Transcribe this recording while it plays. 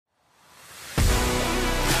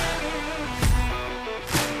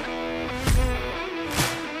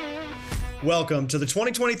Welcome to the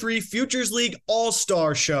 2023 Futures League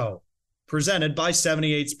All-Star Show, presented by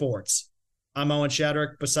 78 Sports. I'm Owen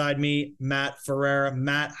Shadrick. Beside me, Matt Ferreira.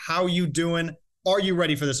 Matt, how are you doing? Are you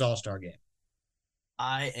ready for this All-Star game?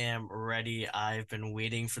 I am ready. I've been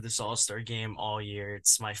waiting for this All-Star game all year.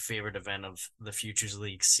 It's my favorite event of the Futures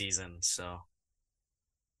League season.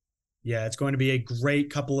 Yeah, it's going to be a great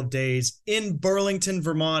couple of days in Burlington,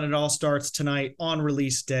 Vermont. It all starts tonight on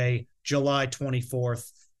release day, July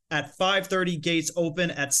 24th. At 5:30, gates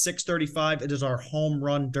open. At 6:35, it is our home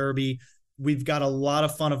run derby. We've got a lot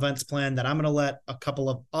of fun events planned that I'm going to let a couple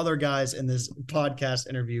of other guys in this podcast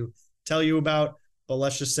interview tell you about. But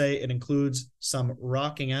let's just say it includes some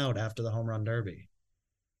rocking out after the home run derby.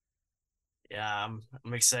 Yeah,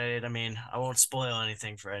 I'm excited. I mean, I won't spoil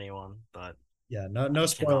anything for anyone, but yeah, no I cannot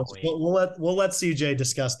spoilers. wait. We'll let CJ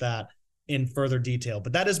discuss that in further detail.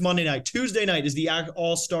 But that is Monday night. Tuesday night is the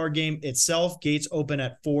All-Star game itself. Gates open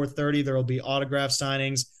at 4:30. There will be autograph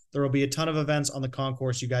signings. There will be a ton of events on the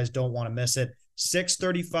concourse. You guys don't want to miss it.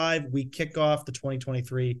 6:35, we kick off the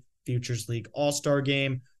 2023 Futures League All-Star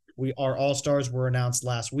game. Our All-Stars were announced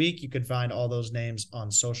last week. You can find all those names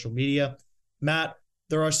on social media. Matt,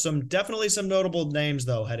 there are definitely some notable names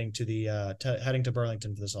though heading to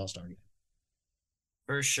Burlington for this All-Star game.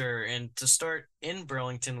 For sure. And to start in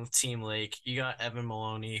Burlington with Team Lake, you got Evan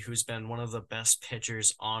Maloney, who's been one of the best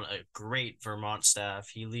pitchers on a great Vermont staff.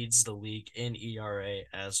 He leads the league in ERA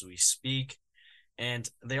as we speak. And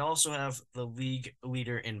they also have the league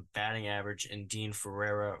leader in batting average in Dean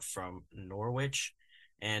Ferreira from Norwich.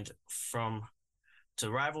 And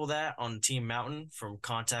to rival that on Team Mountain, from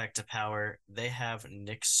contact to power, they have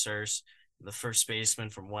Nick Surse, the first baseman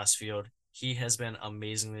from Westfield. He has been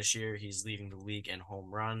amazing this year. He's leading the league in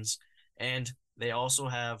home runs. And they also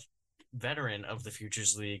have veteran of the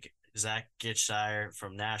Futures League, Zach Gitshire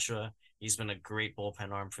from Nashua. He's been a great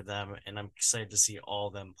bullpen arm for them, and I'm excited to see all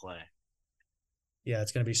of them play. Yeah,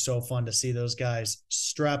 it's going to be so fun to see those guys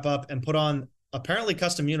strap up and put on apparently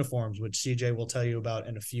custom uniforms, which CJ will tell you about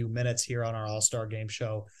in a few minutes here on our All-Star Game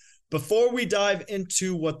show. Before we dive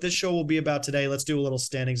into what this show will be about today, let's do a little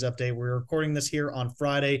standings update. We're recording this here on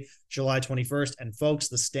Friday, July 21st, and folks,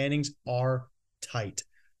 the standings are tight.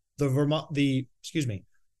 The Worcester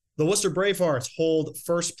Bravehearts hold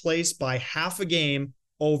first place by half a game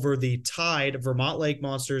over the tied Vermont Lake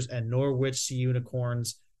Monsters and Norwich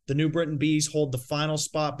Unicorns. The New Britain Bees hold the final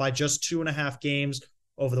spot by just 2.5 games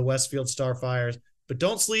over the Westfield Starfires. But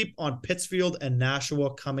don't sleep on Pittsfield and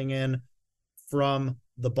Nashua coming in from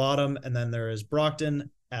the bottom, and then there is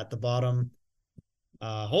Brockton at the bottom,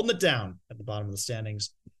 holding it down at the bottom of the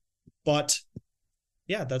standings. But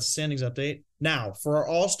yeah, that's the standings update. Now, for our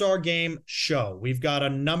All-Star Game show, we've got a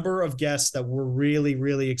number of guests that we're really,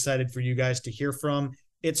 really excited for you guys to hear from.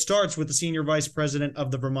 It starts with the Senior Vice President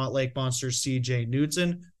of the Vermont Lake Monsters, CJ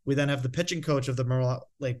Knudsen. We then have the pitching coach of the Vermont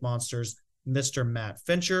Lake Monsters, Mr. Matt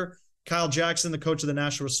Fincher. Kyle Jackson, the coach of the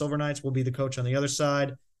Nashua Silver Knights, will be the coach on the other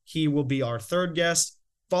side. He will be our third guest,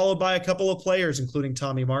 followed by a couple of players, including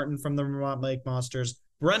Tommy Martin from the Vermont Lake Monsters,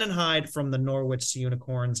 Brennan Hyde from the Norwich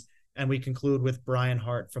Unicorns, and we conclude with Brian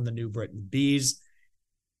Hart from the New Britain Bees.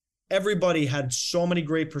 Everybody had so many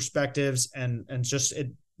great perspectives, and just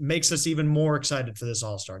it makes us even more excited for this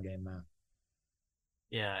All-Star game, Matt.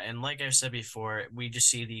 Yeah, and like I said before, we just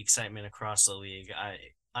see the excitement across the league.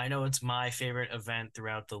 I know it's my favorite event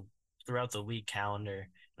throughout the league calendar.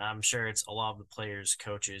 I'm sure it's a lot of the players,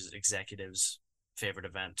 coaches, executives' favorite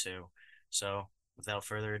event too. So without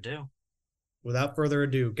further ado,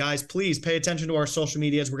 guys, please pay attention to our social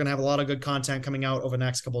medias. We're going to have a lot of good content coming out over the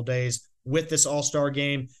next couple of days with this All-Star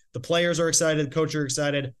game. The players are excited. The coaches are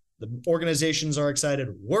excited. The organizations are excited.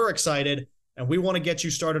 We're excited. And we want to get you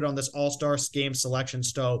started on this All-Star game selection.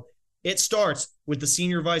 So it starts with the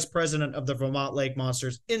Senior Vice President of the Vermont Lake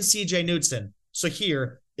Monsters in CJ Knudsen. So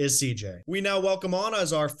here is CJ. We now welcome on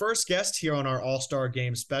as our first guest here on our All-Star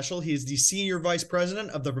Game special. He's the Senior Vice President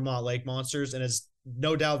of the Vermont Lake Monsters and is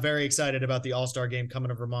no doubt very excited about the All-Star Game coming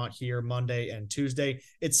to Vermont here Monday and Tuesday.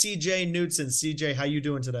 It's CJ Knudsen. CJ, how you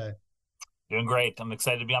doing today? Doing great. I'm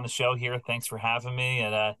excited to be on the show here. Thanks for having me.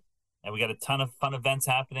 And we got a ton of fun events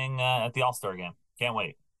happening at the All-Star Game. Can't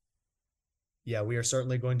wait. Yeah, we are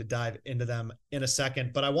certainly going to dive into them in a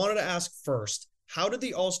second. But I wanted to ask first, how did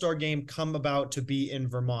the All-Star Game come about to be in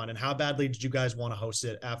Vermont, and how badly did you guys want to host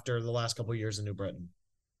it after the last couple of years in New Britain?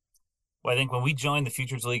 Well, I think when we joined the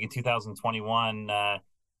Futures League in 2021,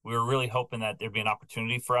 we were really hoping that there'd be an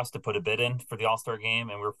opportunity for us to put a bid in for the All-Star Game,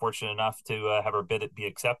 and we were fortunate enough to have our bid be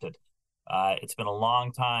accepted. It's been a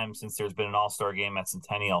long time since there's been an All-Star Game at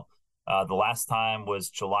Centennial. The last time was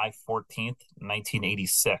July 14th,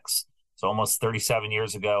 1986. So almost 37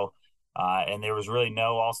 years ago. And there was really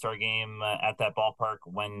no All-Star game at that ballpark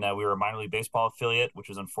when we were a minor league baseball affiliate, which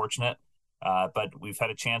was unfortunate. But we've had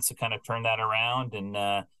a chance to kind of turn that around and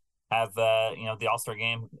have the All-Star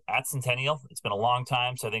game at Centennial. It's been a long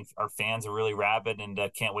time, so I think our fans are really rabid and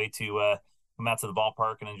can't wait to come out to the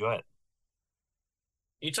ballpark and enjoy it.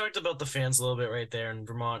 You talked about the fans a little bit right there in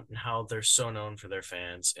Vermont and how they're so known for their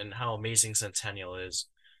fans and how amazing Centennial is.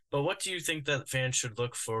 But what do you think that fans should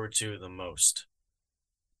look forward to the most?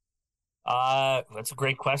 That's a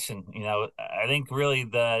great question. I think really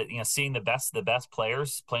seeing the best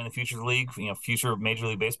players playing the Futures League, future Major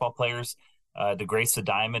League Baseball players, to grace the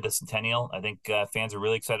diamond of Centennial. I think fans are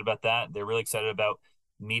really excited about that. They're really excited about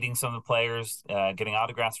meeting some of the players, getting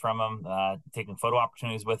autographs from them, taking photo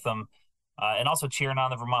opportunities with them, and also cheering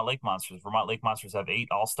on the Vermont Lake Monsters. Vermont Lake Monsters have 8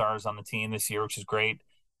 All-Stars on the team this year, which is great.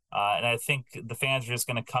 And I think the fans are just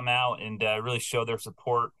going to come out and really show their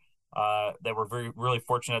support that we're really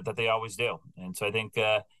fortunate that they always do. And so I think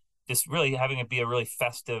just really having it be a really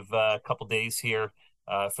festive couple days here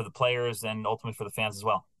for the players and ultimately for the fans as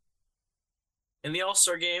well. In the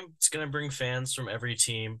All-Star game, it's going to bring fans from every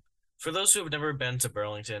team. For those who have never been to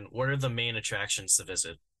Burlington, what are the main attractions to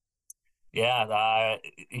visit? Yeah,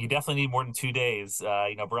 you definitely need more than 2 days.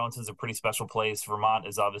 Burlington's a pretty special place. Vermont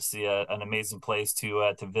is obviously an amazing place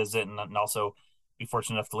to visit and also be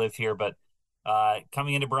fortunate enough to live here. But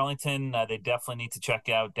coming into Burlington, they definitely need to check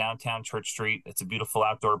out downtown Church Street. It's a beautiful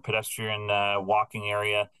outdoor pedestrian walking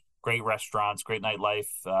area, great restaurants, great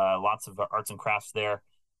nightlife, lots of arts and crafts there,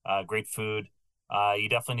 great food. You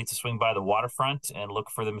definitely need to swing by the waterfront and look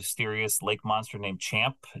for the mysterious lake monster named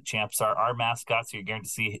Champ. Champ's our mascot, so you're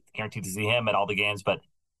guaranteed to see him at all the games. But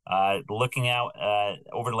looking out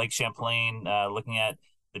over to Lake Champlain, looking at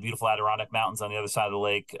the beautiful Adirondack Mountains on the other side of the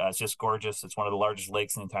lake, it's just gorgeous. It's one of the largest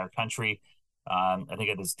lakes in the entire country. I think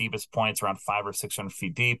at its deepest points around 500 or 600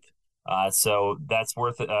 feet deep. So that's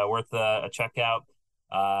worth a check out.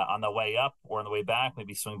 On the way up or on the way back,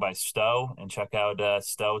 maybe swing by Stowe and check out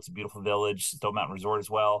Stowe. It's a beautiful village, Stowe Mountain Resort as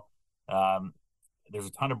well. There's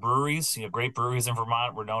a ton of breweries, great breweries in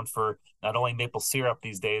Vermont. We're known for not only maple syrup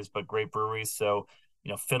these days, but great breweries. So,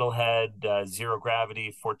 Fiddlehead, Zero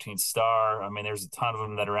Gravity, 14 Star. I mean, there's a ton of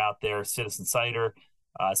them that are out there. Citizen Cider.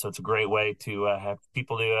 So it's a great way to have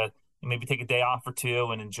people to maybe take a day off or two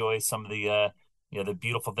and enjoy some of the the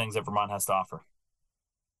beautiful things that Vermont has to offer.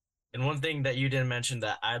 And one thing that you didn't mention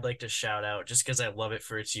that I'd like to shout out, just because I love it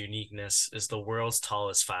for its uniqueness, is the world's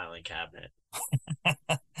tallest filing cabinet.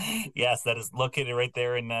 Yes, that is located right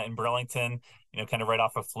there in Burlington, kind of right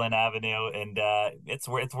off of Flynn Avenue, and it's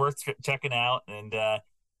worth checking out. And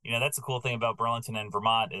that's the cool thing about Burlington and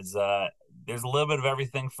Vermont is there's a little bit of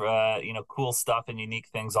everything for cool stuff and unique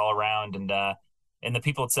things all around, and the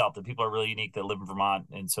people itself, the people are really unique that live in Vermont,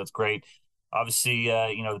 and so it's great. Obviously,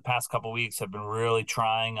 the past couple of weeks have been really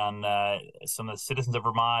trying on some of the citizens of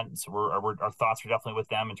Vermont. So our thoughts are definitely with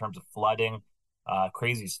them in terms of flooding,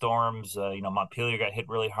 crazy storms. Montpelier got hit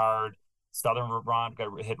really hard. Southern Vermont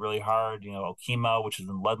got hit really hard. Okemo, which is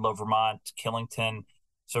in Ludlow, Vermont, Killington.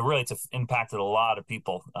 So really, it's impacted a lot of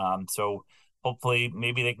people. So hopefully,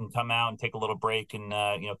 maybe they can come out and take a little break and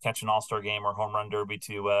catch an All-Star game or home run derby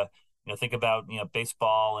to think about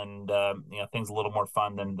baseball and things a little more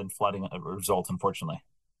fun than flooding results, unfortunately.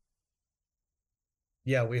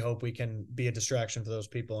 Yeah, we hope we can be a distraction for those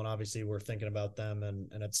people, and obviously we're thinking about them.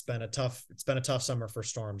 And it's been a tough summer for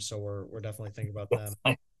storms, so we're definitely thinking about them.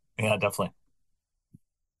 Yeah, definitely.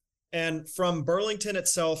 And from Burlington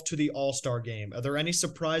itself to the All-Star game, are there any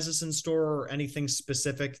surprises in store or anything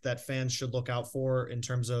specific that fans should look out for in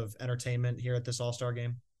terms of entertainment here at this All-Star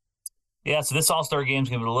game? Yeah, so this All-Star game is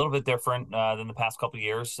going to be a little bit different than the past couple of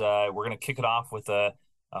years. We're going to kick it off with a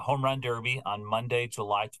home run derby on Monday,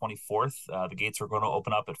 July 24th. The gates are going to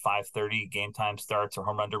open up at 5:30. Game time starts, or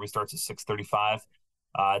home run derby starts at 6:35.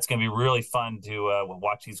 It's going to be really fun to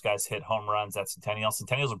watch these guys hit home runs at Centennial.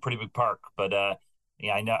 Centennial's a pretty big park, but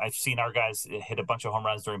I know I've seen our guys hit a bunch of home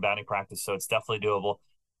runs during batting practice, so it's definitely doable.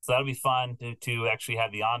 So that'll be fun to actually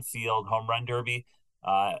have the on-field home run derby.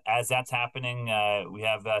 As that's happening, we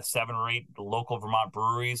have 7 or 8 local Vermont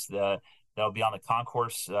breweries that'll be on the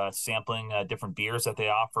concourse sampling different beers that they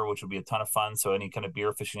offer, which will be a ton of fun. So any kind of beer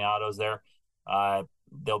aficionados there.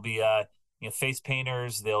 There'll be face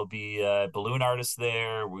painters. There'll be balloon artists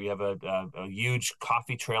there. We have a huge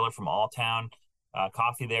coffee trailer from Alltown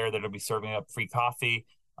Coffee there that'll be serving up free coffee.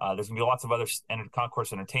 There's going to be lots of other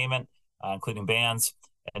concourse entertainment, including bands.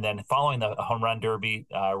 And then following the home run derby,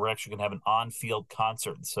 we're actually going to have an on-field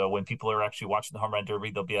concert. So when people are actually watching the home run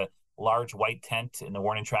derby, there'll be a large white tent in the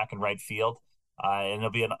warning track in right field. And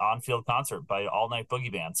there'll be an on-field concert by All Night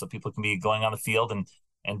Boogie Band. So people can be going on the field and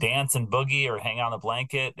and dance and boogie or hang on the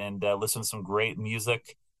blanket and listen to some great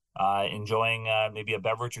music, enjoying maybe a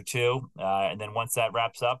beverage or two. And then once that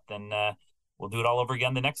wraps up, then we'll do it all over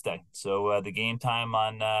again the next day. So the game time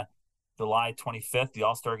on July 25th, the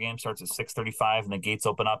All-Star game starts at 6:35 and the gates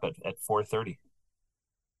open up at 4:30.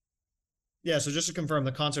 Yeah, so just to confirm,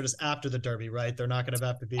 the concert is after the Derby, right? They're not going to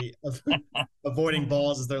have to be avoiding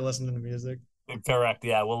balls as they're listening to music. Correct.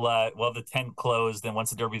 Yeah, we'll have the tent closed, and once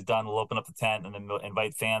the Derby's done, we'll open up the tent and then we'll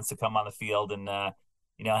invite fans to come on the field and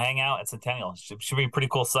hang out at Centennial. Should be a pretty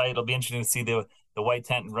cool sight. It'll be interesting to see the white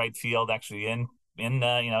tent in right field actually in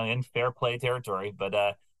fair play territory.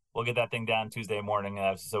 But we'll get that thing down Tuesday morning,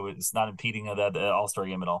 so it's not impeding the All-Star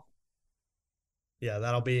game at all. Yeah,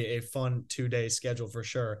 that'll be a fun 2-day schedule for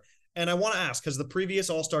sure. And I want to ask, because the previous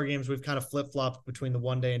All-Star games, we've kind of flip-flopped between the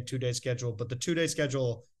 1-day and 2-day schedule, but the 2-day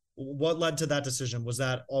schedule, what led to that decision? Was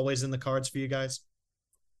that always in the cards for you guys?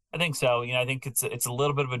 I think so. I think it's a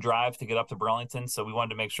little bit of a drive to get up to Burlington, so we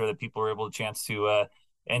wanted to make sure that people were able to chance to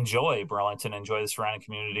enjoy Burlington, enjoy the surrounding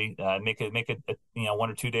community, make it 1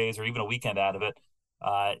 or 2 days or even a weekend out of it.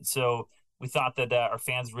 So we thought that our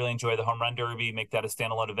fans really enjoy the Home Run Derby, make that a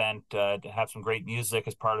standalone event, to have some great music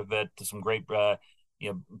as part of it, some great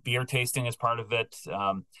beer tasting as part of it.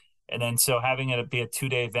 And then so having it be a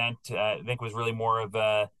 2-day event, I think was really more of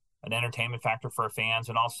an entertainment factor for our fans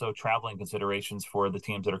and also traveling considerations for the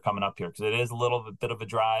teams that are coming up here. Because it is a little bit of a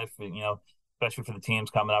drive, especially for the teams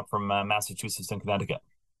coming up from Massachusetts and Connecticut.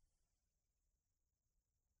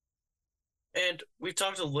 And we've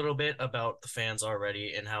talked a little bit about the fans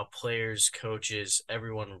already and how players, coaches,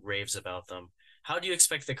 everyone raves about them. How do you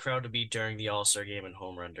expect the crowd to be during the All-Star game and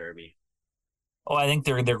Home Run Derby? Oh, I think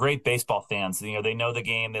they're great baseball fans. They know the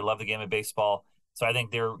game. They love the game of baseball. So I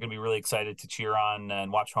think they're going to be really excited to cheer on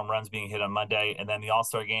and watch home runs being hit on Monday. And then the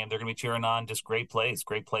All-Star game, they're going to be cheering on just great plays,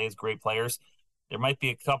 great players. There might be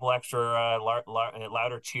a couple extra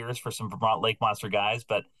louder cheers for some Vermont Lake Monster guys,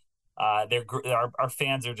 but our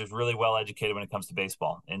fans are just really well educated when it comes to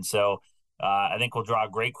baseball. And so I think we'll draw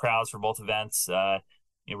great crowds for both events.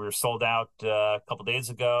 We were sold out a couple days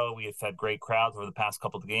ago. We have had great crowds over the past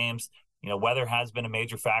couple of games. Weather has been a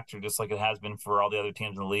major factor, just like it has been for all the other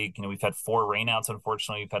teams in the league. We've had 4 rainouts,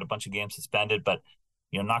 unfortunately. We've had a bunch of games suspended, but,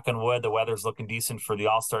 knock on wood, the weather's looking decent for the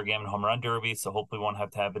All-Star game and Home Run Derby, so hopefully we won't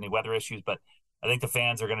have to have any weather issues. But I think the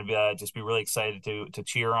fans are going to just be really excited to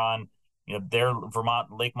cheer on, their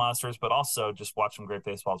Vermont Lake Monsters, but also just watch some great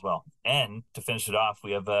baseball as well. And to finish it off,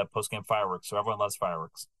 we have post-game fireworks, so everyone loves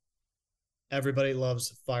fireworks. Everybody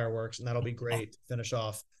loves fireworks, and that'll be great to finish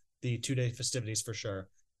off the 2-day festivities for sure.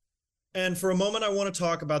 And for a moment, I want to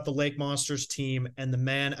talk about the Lake Monsters team and the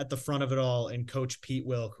man at the front of it all in Coach Pete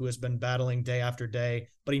Wilk, who has been battling day after day,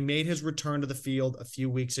 but he made his return to the field a few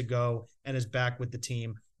weeks ago and is back with the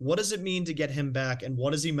team. What does it mean to get him back, and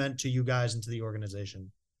what has he meant to you guys and to the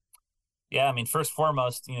organization? Yeah, first and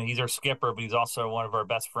foremost, he's our skipper, but he's also one of our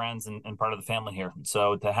best friends and part of the family here.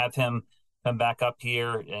 So to have him come back up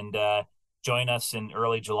here and join us in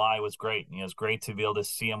early July was great. It was great to be able to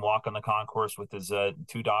see him walk on the concourse with his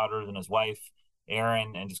 2 daughters and his wife,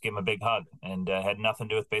 Erin, and just give him a big hug. And had nothing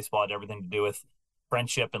to do with baseball, had everything to do with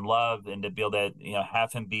friendship and love. And to be able to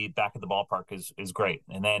have him be back at the ballpark is great.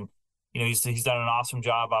 And then he's done an awesome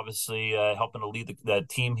job, obviously helping to lead the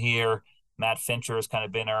team here. Matt Fincher has kind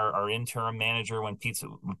of been our interim manager when Pete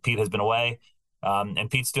has been away. And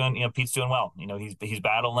Pete's doing well. He's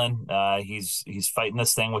battling. He's fighting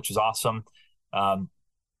this thing, which is awesome.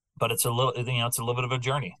 But it's a little bit of a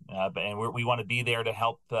journey. And we want to be there to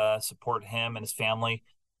help support him and his family.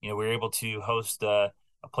 We were able to host a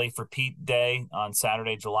Play for Pete Day on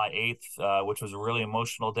Saturday, July 8th, which was a really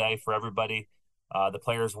emotional day for everybody. The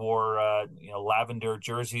players wore lavender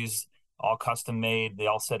jerseys, all custom made. They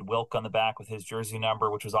all said Wilk on the back with his jersey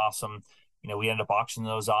number, which was awesome. We ended up auctioning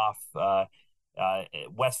those off.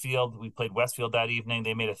 Westfield, we played Westfield that evening.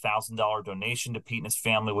 They made $1,000 donation to Pete and his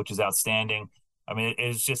family, which is outstanding. It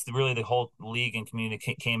was just really the whole league and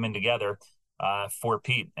community came in together for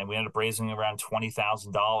Pete, and we ended up raising around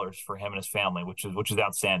 $20,000 for him and his family, which is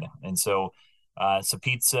outstanding. And so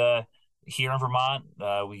Pete's here in Vermont.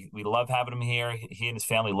 We love having him here. He and his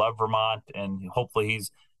family love Vermont, and hopefully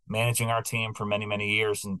he's managing our team for many, many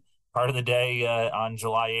years. And part of the day on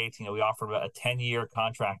July 8th, we offered a 10-year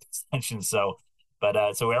contract extension. So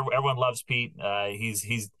everyone loves Pete.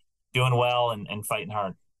 He's doing well and fighting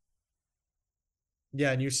hard.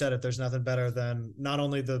 Yeah, and you said it. There's nothing better than not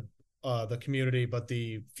only the community, but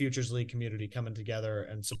the Futures League community coming together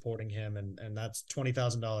and supporting him. And that's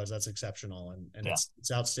 $20,000. That's exceptional. And yeah.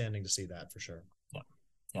 It's outstanding to see that for sure.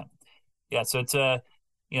 Yeah. So it's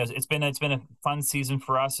it's been a fun season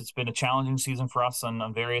for us. It's been a challenging season for us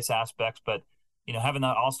on various aspects, but having the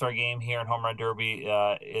All-Star game here at Home Run Derby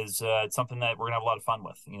is something that we're gonna have a lot of fun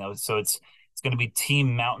with. So it's going to be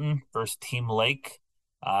Team Mountain versus Team Lake,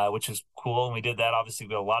 which is cool. And we did that. Obviously,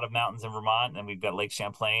 we've got a lot of mountains in Vermont, and we've got Lake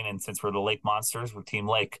Champlain. And since we're the Lake Monsters, we're Team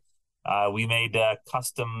Lake. We made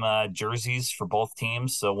custom jerseys for both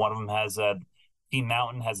teams. So one of them has Team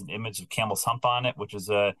Mountain has an image of Camel's Hump on it, which is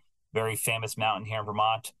a very famous mountain here in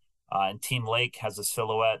Vermont. And Team Lake has a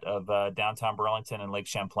silhouette of downtown Burlington and Lake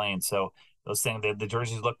Champlain. So those things, the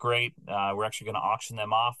jerseys look great. We're actually going to auction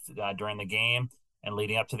them off during the game and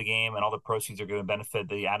leading up to the game, and all the proceeds are going to benefit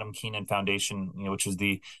the Adam Keenan Foundation, which is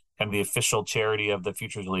the kind of the official charity of the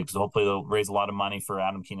Futures League. So hopefully they'll raise a lot of money for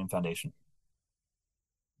Adam Keenan Foundation.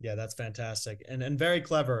 Yeah, that's fantastic and very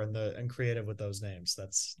clever and creative with those names.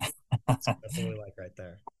 That's what we like right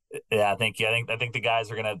there. Yeah, thank you. I think the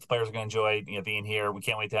players are gonna enjoy being here. We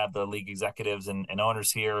can't wait to have the league executives and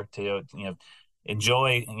owners here to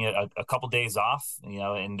enjoy a couple days off.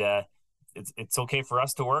 And it's okay for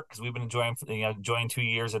us to work because we've been enjoying 2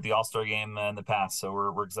 years at the All-Star game in the past. So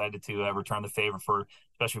we're excited to return the favor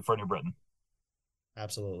especially for New Britain.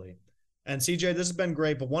 Absolutely. And CJ, this has been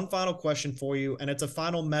great, but one final question for you, and it's a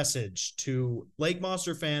final message to Lake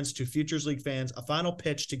Monster fans, to Futures League fans, a final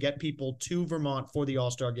pitch to get people to Vermont for the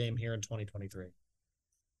All-Star game here in 2023.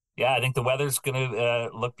 Yeah, I think the weather's going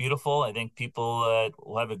to look beautiful. I think people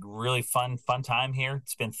will have a really fun time here.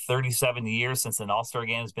 It's been 37 years since an All-Star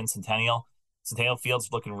game has been Centennial. Centennial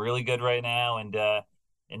Field's looking really good right now, and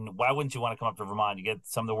why wouldn't you want to come up to Vermont? You get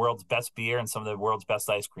some of the world's best beer and some of the world's best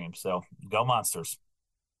ice cream. So go Monsters.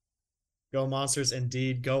 Go Monsters,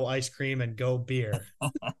 indeed. Go ice cream and go beer.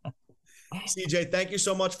 CJ, thank you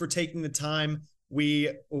so much for taking the time.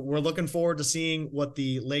 We're looking forward to seeing what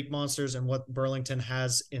the Lake Monsters and what Burlington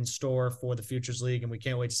has in store for the Futures League, and we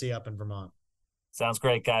can't wait to see you up in Vermont. Sounds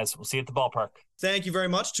great, guys. We'll see you at the ballpark. Thank you very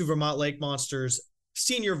much to Vermont Lake Monsters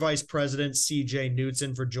Senior Vice President CJ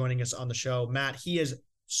Knudsen for joining us on the show. Matt, he is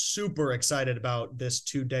super excited about this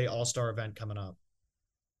 2-day All-Star event coming up.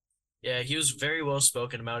 Yeah, he was very well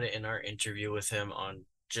spoken about it in our interview with him on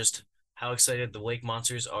just how excited the Lake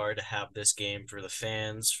Monsters are to have this game for the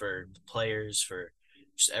fans, for the players, for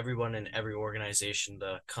just everyone in every organization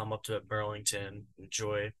to come up to Burlington,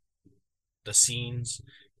 enjoy the scenes,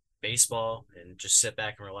 baseball, and just sit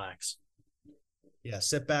back and relax. Yeah,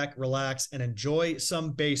 sit back, relax, and enjoy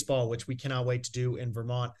some baseball, which we cannot wait to do in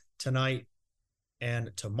Vermont tonight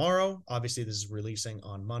and tomorrow. Obviously, this is releasing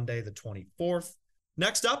on Monday, the 24th.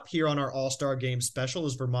 Next up here on our All-Star Game special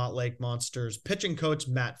is Vermont Lake Monsters pitching coach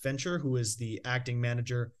Matt Fincher, who is the acting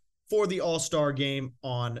manager for the All-Star Game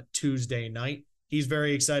on Tuesday night. He's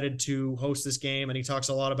very excited to host this game, and he talks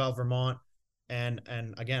a lot about Vermont and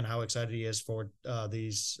again, how excited he is for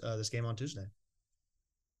this game on Tuesday.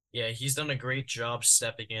 Yeah, he's done a great job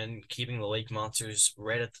stepping in, keeping the Lake Monsters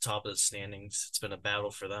right at the top of the standings. It's been a battle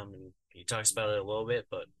for them, and he talks about it a little bit,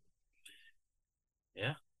 but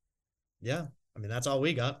yeah. Yeah. I mean, that's all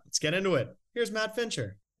we got. Let's get into it. Here's Matt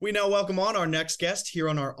Fincher. We now welcome on our next guest here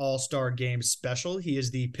on our All-Star Game special. He is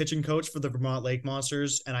the pitching coach for the Vermont Lake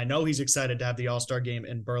Monsters, and I know he's excited to have the All-Star Game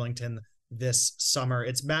in Burlington this summer.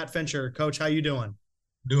 It's Matt Fincher. Coach, how you doing?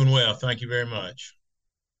 Doing well. Thank you very much.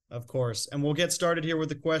 Of course. And we'll get started here with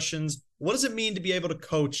the questions. What does it mean to be able to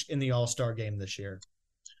coach in the All-Star Game this year?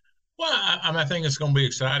 Well, I think it's going to be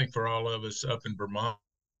exciting for all of us up in Vermont.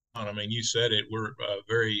 I mean, you said it. We're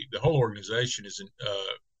the whole organization is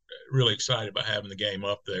really excited about having the game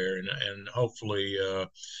up there, and hopefully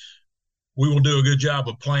we will do a good job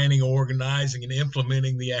of planning, organizing, and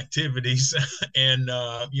implementing the activities, and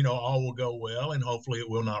all will go well, and hopefully it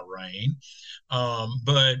will not rain. I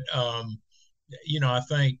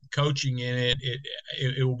think coaching in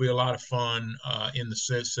it will be a lot of fun in the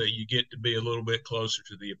sense that you get to be a little bit closer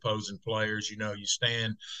to the opposing players. You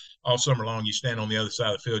stand all summer long, you stand on the other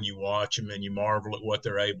side of the field and you watch them and you marvel at what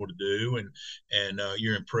they're able to do. And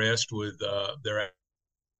you're impressed with their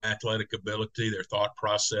athletic ability, their thought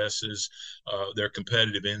processes, their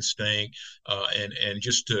competitive instinct, and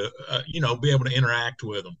just to, be able to interact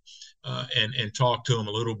with them. And talk to them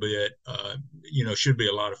a little bit, should be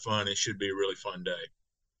a lot of fun. It should be a really fun day.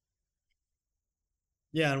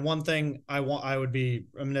 Yeah, and one thing I would be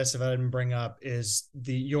remiss if I didn't bring up is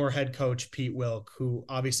your head coach, Pete Wilk, who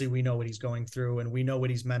obviously we know what he's going through and we know what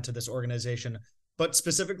he's meant to this organization. But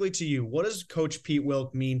specifically to you, what does Coach Pete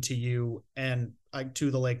Wilk mean to you and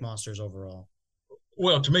to the Lake Monsters overall?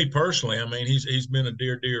 Well, to me personally, I mean, he's been a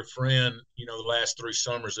dear friend. The last 3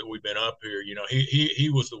 summers that we've been up here, he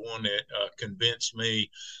was the one that convinced me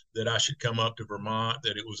that I should come up to Vermont,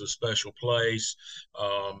 that it was a special place,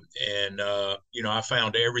 and I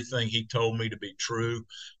found everything he told me to be true.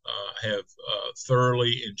 Have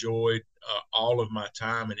thoroughly enjoyed all of my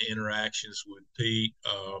time and interactions with Pete.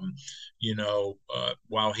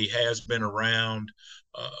 While he has been around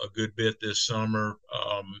a good bit this summer.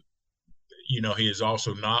 He has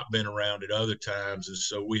also not been around at other times, and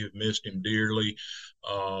so we have missed him dearly.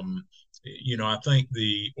 I think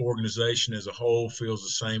the organization as a whole feels the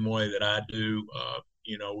same way that I do.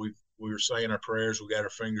 We were saying our prayers, we got our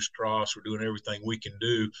fingers crossed, we're doing everything we can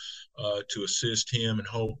do to assist him and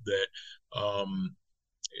hope that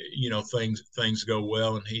things go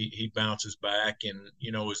well and he bounces back and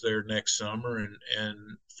is there next summer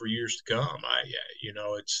and for years to come.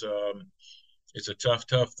 It's a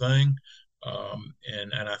tough thing.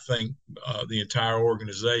 And I think the entire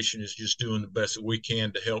organization is just doing the best that we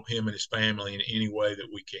can to help him and his family in any way that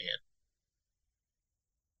we can.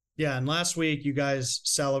 Yeah, and last week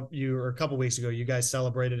or a couple weeks ago, you guys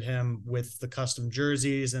celebrated him with the custom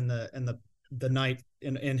jerseys and the night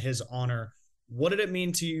in his honor. What did it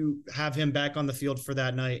mean to you have him back on the field for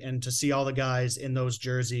that night and to see all the guys in those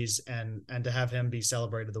jerseys and to have him be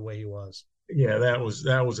celebrated the way he was? Yeah, that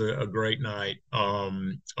was a great night.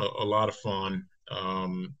 A lot of fun.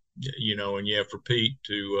 And yeah, for Pete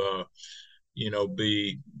to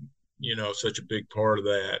be such a big part of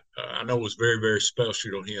that. I know it was very, very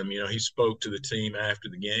special to him. He spoke to the team after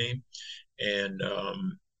the game, and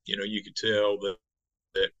you could tell that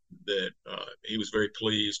he was very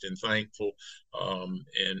pleased and thankful.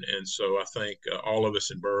 And so I think all of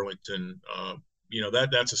us in Burlington,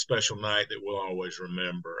 that's a special night that we'll always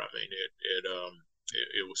remember. I mean,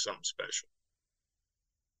 it was something special.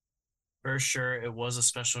 For sure, it was a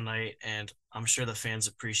special night, and I'm sure the fans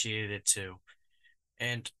appreciated it too.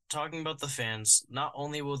 And talking about the fans, not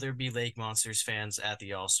only will there be Lake Monsters fans at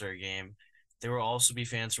the All-Star game, there will also be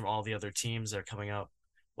fans from all the other teams that are coming up.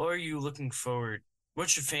 What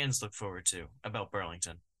should fans look forward to about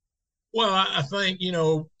Burlington? Well, I think,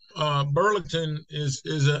 Burlington is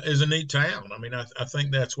a neat town. I mean, I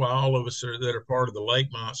think that's why all of us that are part of the Lake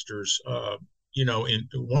Monsters, in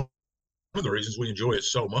one of the reasons we enjoy it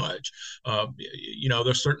so much.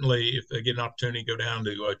 There's certainly, if they get an opportunity to go down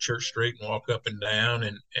to Church Street and walk up and down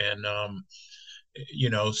and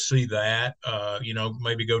see that,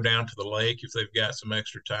 maybe go down to the lake if they've got some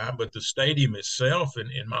extra time. But the stadium itself,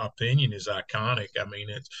 in my opinion, is iconic. I mean,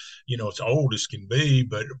 it's old as can be,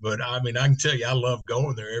 but I mean, I can tell you, I love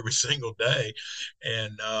going there every single day.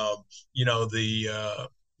 And,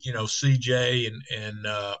 CJ and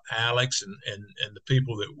Alex and the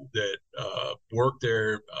people that work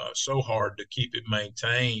there so hard to keep it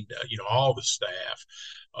maintained, all the staff,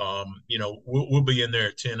 we'll be in there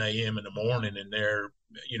at 10 a.m. in the morning and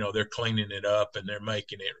they're cleaning it up and they're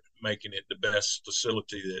making it the best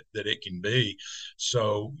facility that it can be.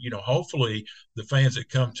 So, hopefully the fans that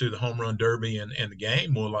come to the home run derby and the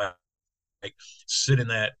game will sit in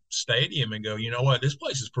that stadium and go, you know what, this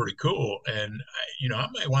place is pretty cool. And, I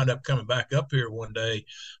may wind up coming back up here one day,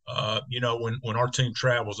 when our team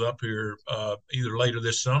travels up here, either later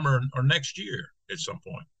this summer or next year at some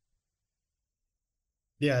point.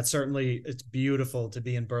 Yeah, it's beautiful to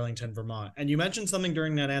be in Burlington, Vermont. And you mentioned something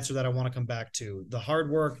during that answer that I want to come back to, the hard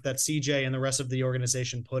work that CJ and the rest of the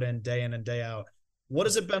organization put in and day out. What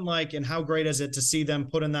has it been like and how great is it to see them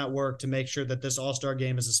put in that work to make sure that this All-Star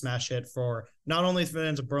game is a smash hit for not only the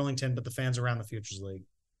fans of Burlington, but the fans around the Futures League?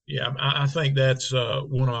 Yeah, I think that's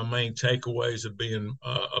one of my main takeaways of being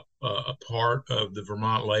a part of the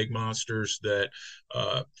Vermont Lake Monsters, that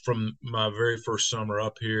from my very first summer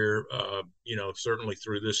up here, certainly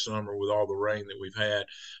through this summer with all the rain that we've had,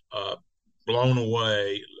 blown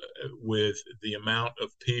away with the amount of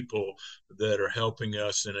people that are helping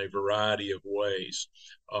us in a variety of ways.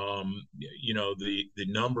 The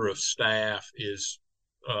number of staff is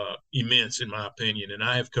immense in my opinion. And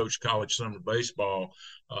I have coached college summer baseball,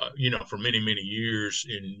 for many years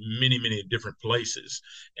in many different places.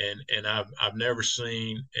 And I've never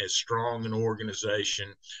seen as strong an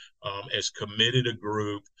organization, as committed a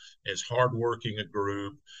group, as hardworking a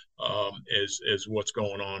group, as what's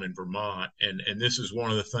going on in Vermont. And this is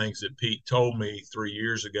one of the things that Pete told me 3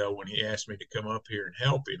 years ago when he asked me to come up here and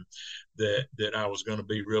help him, that I was going to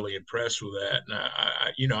be really impressed with that. And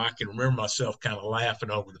I can remember myself kind of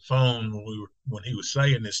laughing over the phone when he was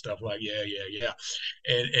saying this stuff, like, yeah.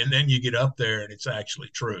 And then you get up there and it's actually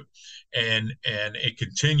true. And it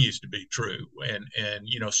continues to be true. And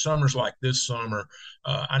summers like this summer,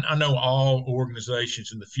 I know all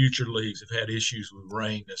organizations in the future leagues have had issues with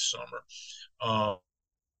rain this summer.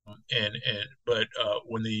 But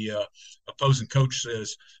when the opposing coach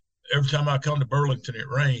says, every time I come to Burlington, it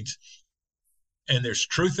rains, and there's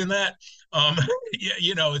truth in that,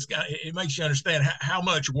 it makes you understand how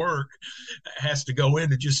much work has to go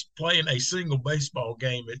into just playing a single baseball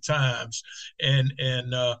game at times. And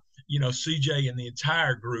CJ and the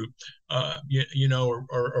entire group,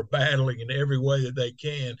 are battling in every way that they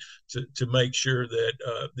can to make sure that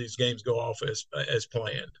these games go off as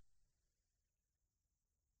planned.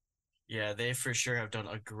 Yeah, they for sure have done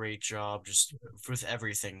a great job just with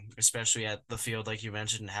everything, especially at the field, like you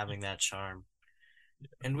mentioned, having that charm.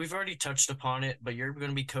 And we've already touched upon it, but you're going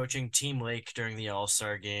to be coaching Team Lake during the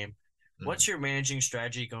All-Star game. What's your managing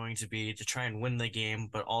strategy going to be to try and win the game,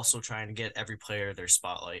 but also trying to get every player their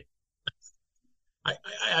spotlight?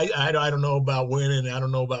 I don't know about winning. I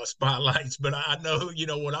don't know about spotlights, but I know,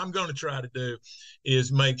 what I'm going to try to do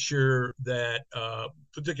is make sure that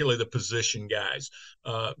particularly the position guys,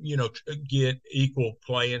 get equal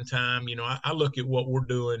playing time. I look at what we're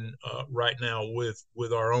doing right now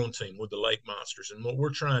with our own team, with the Lake Monsters, and what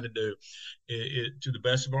we're trying to do is to the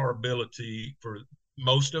best of our ability for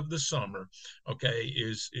most of the summer, okay,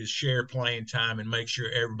 is share playing time and make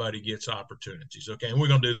sure everybody gets opportunities. Okay. And we're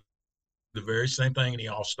going to do the very same thing in the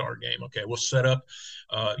All-Star game. Okay, we'll set up,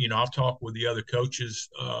 I'll talk with the other coaches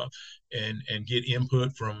and get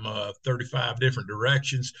input from 35 different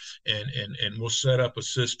directions, and we'll set up a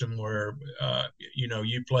system where,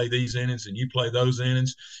 you play these innings and you play those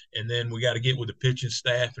innings, and then we got to get with the pitching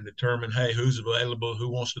staff and determine, hey, who's available, who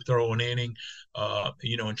wants to throw an inning,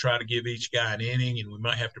 and try to give each guy an inning, and we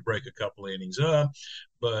might have to break a couple of innings up.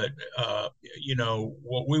 But,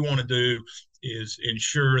 what we want to do is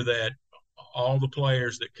ensure that all the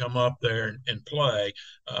players that come up there and play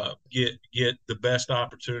get the best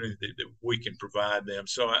opportunity that we can provide them.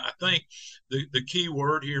 So I think the key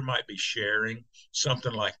word here might be sharing,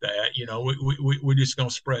 something like that. We're just going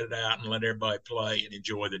to spread it out and let everybody play and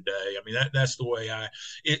enjoy the day. I mean, that's the way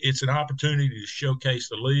it's an opportunity to showcase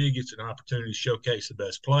the league. It's an opportunity to showcase the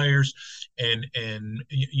best players and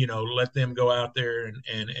let them go out there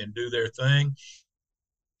and do their thing.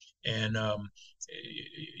 And,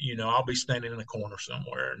 I'll be standing in a corner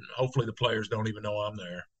somewhere, and hopefully the players don't even know I'm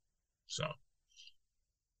there. So.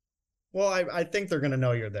 Well, I think they're going to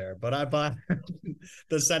know you're there, but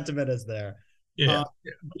the sentiment is there. Yeah.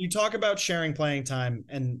 You talk about sharing playing time,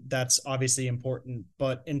 and that's obviously important.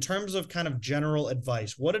 But in terms of kind of general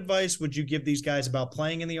advice, what advice would you give these guys about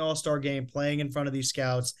playing in the All-Star game, playing in front of these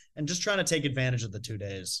scouts, and just trying to take advantage of the 2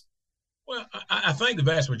 days? Well, I think the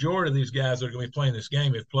vast majority of these guys that are going to be playing this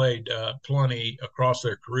game have played plenty across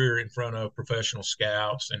their career in front of professional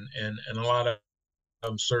scouts, and a lot of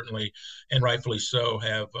them certainly, and rightfully so,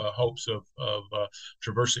 have hopes of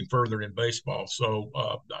traversing further in baseball. So,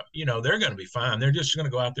 they're going to be fine. They're just going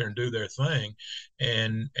to go out there and do their thing,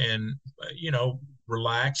 and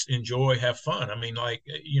relax, enjoy, have fun. I mean,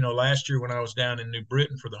 last year when I was down in New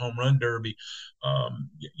Britain for the home run derby,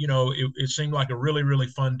 it seemed like a really, really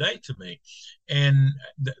fun day to me. And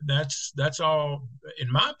that's all, in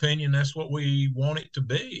my opinion, that's what we want it to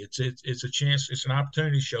be. It's a chance, it's an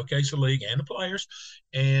opportunity to showcase the league and the players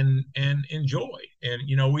and enjoy. And,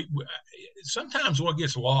 we sometimes what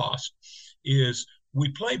gets lost is we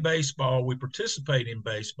play baseball, we participate in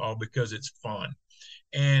baseball because it's fun.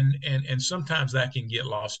 And sometimes that can get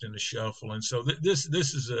lost in the shuffle. And so this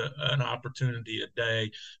is an opportunity a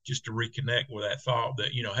day just to reconnect with that thought that,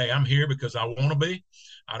 hey, I'm here because I want to be.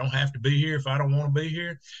 I don't have to be here if I don't want to be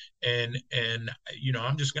here. And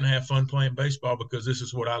I'm just going to have fun playing baseball because this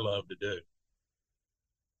is what I love to do.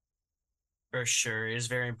 For sure. It is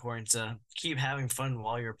very important to keep having fun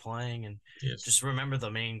while you're playing and just remember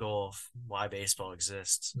the main goal of why baseball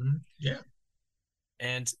exists. Mm-hmm. Yeah.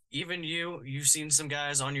 And even you've seen some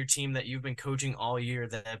guys on your team that you've been coaching all year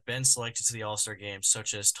that have been selected to the All-Star game,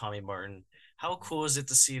 such as Tommy Martin. How cool is it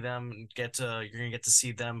to see them you're going to get to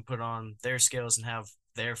see them put on their skills and have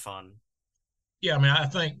their fun? Yeah, I mean, I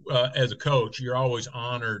think as a coach, you're always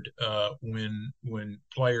honored when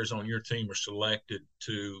players on your team are selected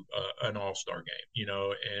to an All-Star game,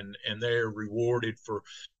 and they're rewarded for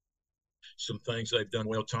some things they've done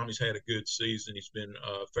well. Tommy's had a good season. He's been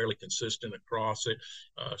fairly consistent across it.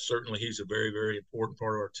 Certainly, he's a very, very important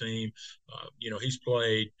part of our team. He's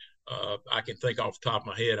played. I can think off the top of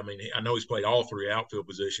my head. I mean, I know he's played all three outfield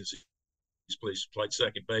positions. He's played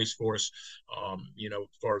second base for us. As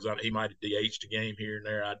far as he might have DH'd a game here and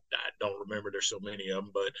there. I don't remember. There's so many of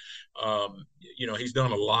them, but he's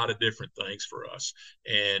done a lot of different things for us.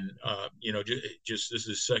 And just this is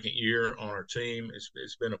his second year on our team.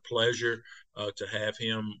 It's been a pleasure to have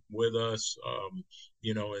him with us.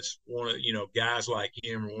 It's one of guys like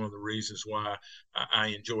him are one of the reasons why I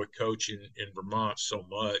enjoy coaching in Vermont so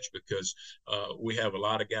much, because we have a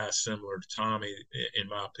lot of guys similar to Tommy, in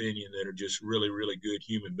my opinion, that are just really, really good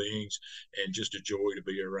human beings and just a joy to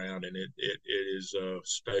be around. And it is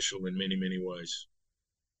special in many, many ways.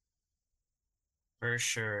 For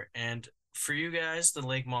sure. And for you guys, the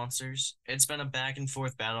Lake Monsters, it's been a back and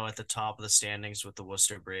forth battle at the top of the standings with the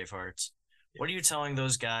Worcester Bravehearts. What are you telling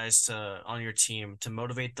those guys on your team to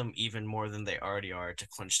motivate them even more than they already are to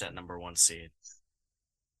clinch that #1 seed?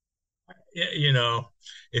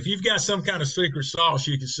 If you've got some kind of secret sauce,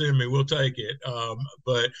 you can send me. We'll take it.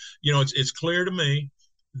 But it's clear to me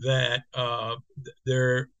that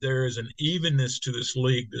there is an evenness to this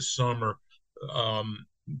league this summer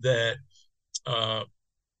that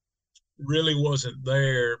really wasn't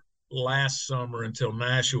there last summer until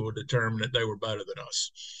Nashua determined that they were better than us.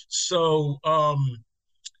 So,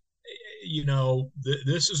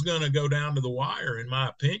 this is going to go down to the wire, in my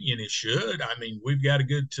opinion. It should. I mean, we've got a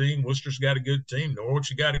good team. Worcester's got a good team. Norwich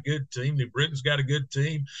has got a good team. New Britain's got a good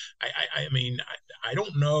team. I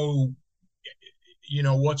don't know,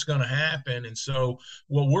 what's going to happen. And so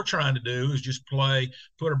what we're trying to do is just put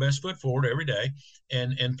our best foot forward every day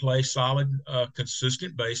and play solid,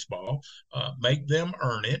 consistent baseball, make them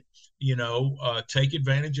earn it, take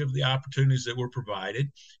advantage of the opportunities that were provided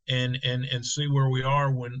and see where we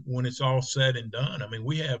are when it's all said and done. I mean,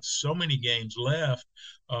 we have so many games left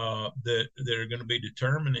that are going to be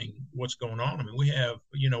determining what's going on. I mean, we have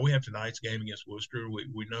tonight's game against Worcester.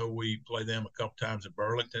 We know we play them a couple times at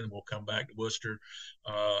Burlington. We'll come back to Worcester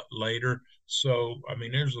later. So, I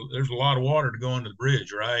mean, there's a lot of water to go under the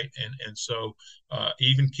bridge, right? And so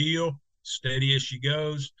even keel, steady as she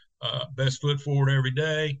goes, best foot forward every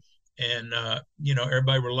day. And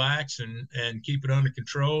everybody relax and keep it under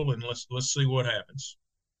control, and let's see what happens.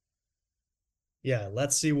 Yeah,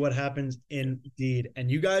 let's see what happens indeed. And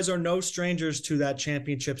you guys are no strangers to that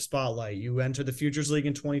championship spotlight. You enter the Futures League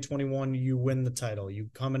in 2021, you win the title. You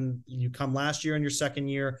come last year in your second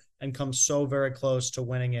year and come so very close to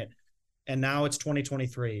winning it. And now it's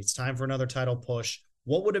 2023. It's time for another title push.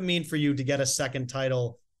 What would it mean for you to get a second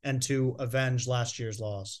title and to avenge last year's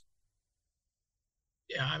loss?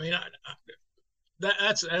 Yeah, I mean,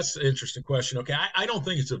 that's an interesting question. Okay, I don't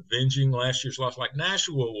think it's avenging last year's loss. Like,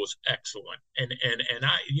 Nashua was excellent, and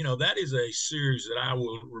I, that is a series that I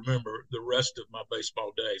will remember the rest of my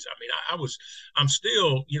baseball days. I mean, I'm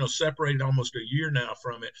still, separated almost a year now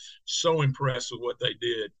from it. So impressed with what they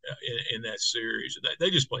did in that series. They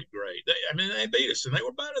just played great. They beat us, and they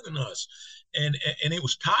were better than us, and it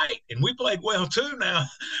was tight, and we played well too now,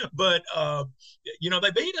 but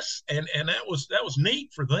they beat us, and that was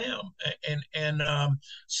neat for them, and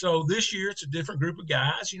so this year it's a different group of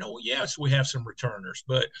guys. Yes, we have some returners,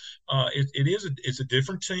 but it's a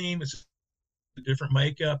different team. It's a different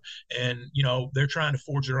makeup, and they're trying to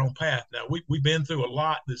forge their own path. Now we've been through a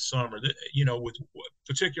lot this summer, with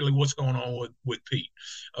particularly what's going on with Pete.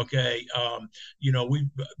 Okay,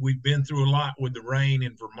 we've been through a lot with the rain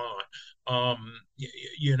in Vermont.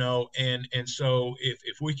 And so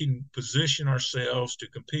if we can position ourselves to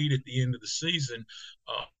compete at the end of the season,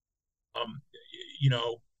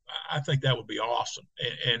 I think that would be awesome.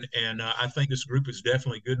 And I think this group is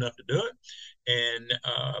definitely good enough to do it. And,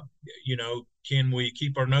 can we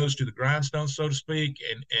keep our nose to the grindstone, so to speak,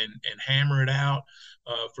 and hammer it out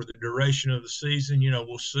for the duration of the season?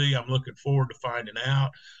 We'll see. I'm looking forward to finding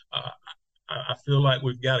out. I feel like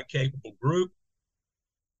we've got a capable group.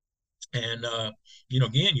 And,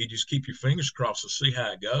 again, you just keep your fingers crossed to see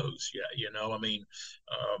how it goes. Yeah,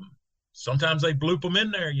 sometimes they bloop them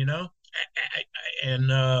in there, and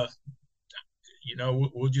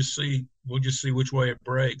we'll just see which way it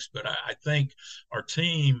breaks. But I think our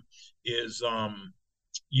team is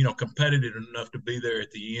competitive enough to be there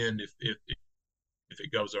at the end if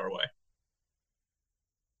it goes our way.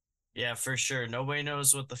 Yeah, for sure. Nobody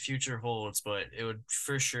knows what the future holds, but it would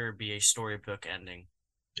for sure be a storybook ending.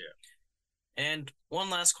 Yeah. And one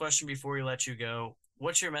last question before we let you go.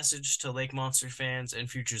 What's your message to Lake Monster fans and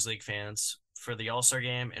Futures League fans for the All-Star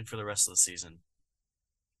game and for the rest of the season?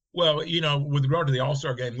 Well, with regard to the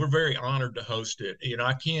All-Star game, we're very honored to host it.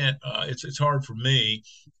 I can't. It's hard for me,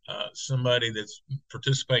 somebody that's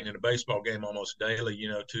participating in a baseball game almost daily,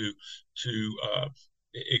 to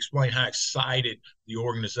explain how excited the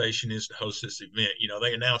organization is to host this event.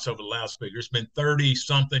 They announce over the loudspeaker it's been 30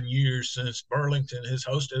 something years since Burlington has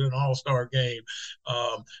hosted an All-Star game.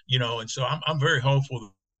 And so I'm very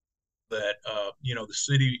hopeful that the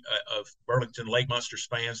city of Burlington Lake Monsters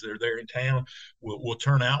fans that are there in town will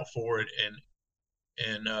turn out for it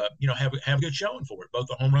and have a good showing for it, both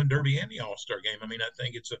the home run derby and the All-Star game. I mean, I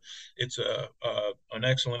think it's an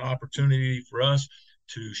excellent opportunity for us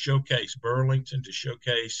to showcase Burlington, to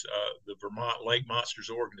showcase the Vermont Lake Monsters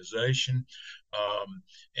organization,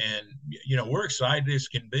 and we're excited as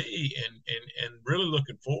can be, and really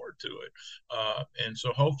looking forward to it. And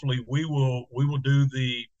so hopefully we will do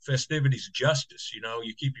the festivities justice.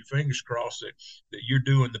 You keep your fingers crossed that you're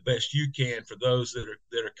doing the best you can for those that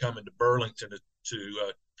are coming to Burlington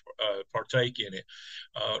to partake in it.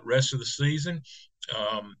 Rest of the season,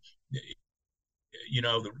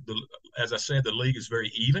 as I said, the league is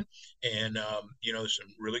very even, and there's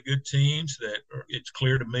some really good teams it's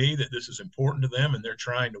clear to me that this is important to them, and they're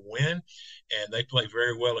trying to win, and they play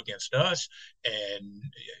very well against us, and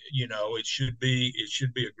it should be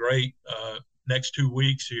a great next 2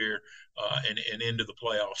 weeks here, and into the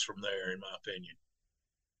playoffs from there, in my opinion.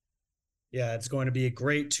 Yeah, it's going to be a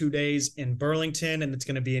great 2 days in Burlington, and it's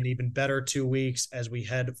going to be an even better 2 weeks as we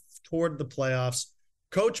head toward the playoffs.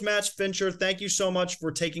 Coach Matt Fincher, thank you so much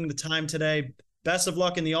for taking the time today. Best of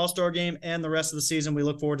luck in the All-Star game and the rest of the season. We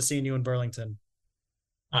look forward to seeing you in Burlington.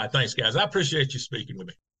 All right, thanks, guys. I appreciate you speaking with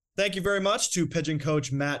me. Thank you very much to Pigeon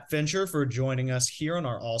Coach Matt Fincher for joining us here on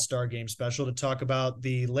our All-Star Game special to talk about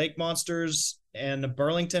the Lake Monsters and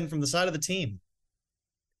Burlington from the side of the team.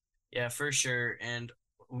 Yeah, for sure. And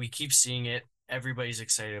we keep seeing it. Everybody's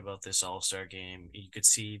excited about this All-Star game. You could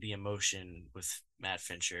see the emotion with Matt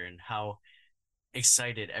Fincher and how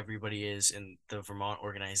excited everybody is in the Vermont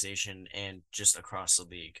organization and just across the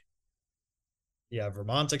league. Yeah,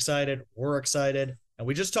 Vermont's excited. We're excited. And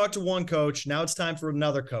we just talked to one coach. Now it's time for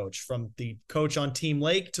another coach, from the coach on Team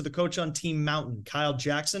Lake to the coach on Team Mountain, Kyle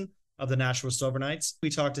Jackson of the Nashua Silver Knights. We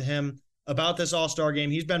talked to him about this All-Star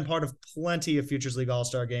game. He's been part of plenty of Futures League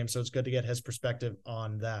All-Star games, so it's good to get his perspective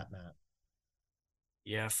on that, Matt.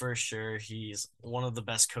 Yeah, for sure. He's one of the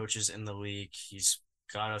best coaches in the league. He's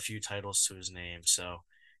got a few titles to his name, so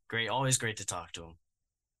great. Always great to talk to him.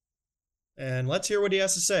 And let's hear what he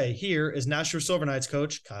has to say. Here is Nashua Silver Knights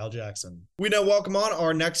coach Kyle Jackson. We now welcome on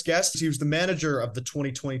our next guest. He was the manager of the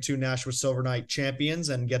 2022 Nashua Silver Knight champions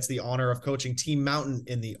and gets the honor of coaching Team Mountain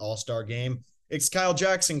in the All-Star game. It's Kyle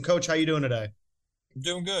Jackson. Coach, how you doing today? I'm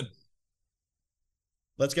doing good.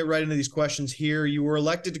 Let's get right into these questions here. You were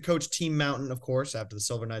elected to coach Team Mountain, of course, after the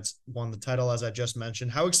Silver Knights won the title, as I just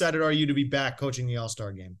mentioned. How excited are you to be back coaching the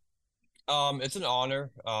All-Star game? It's an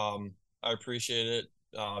honor. I appreciate it.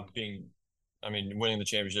 Winning the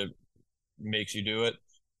championship makes you do it,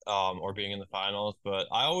 or being in the finals. But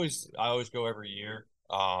I always go every year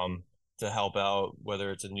to help out,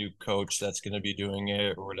 whether it's a new coach that's going to be doing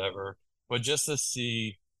it or whatever. But just to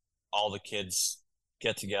see all the kids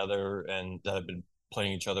get together and that have been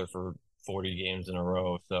playing each other for 40 games in a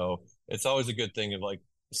row. So it's always a good thing of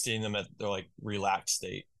seeing them at their relaxed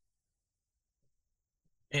state.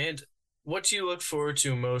 And what do you look forward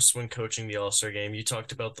to most when coaching the All-Star game? You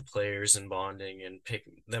talked about the players and bonding and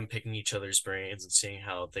picking each other's brains and seeing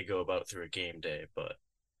how they go about through a game day. But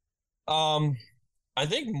I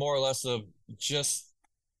think more or less of just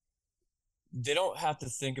they don't have to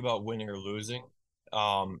think about winning or losing,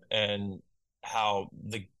 and how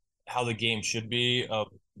the game should be of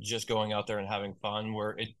just going out there and having fun,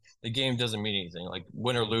 where the game doesn't mean anything.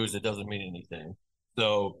 Win or lose, it doesn't mean anything.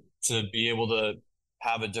 So to be able to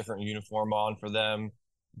have a different uniform on for them,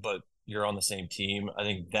 but you're on the same team, I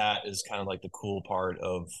think that is kind of the cool part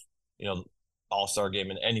of, All-Star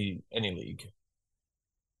game in any league.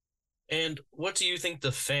 And what do you think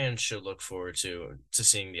the fans should look forward to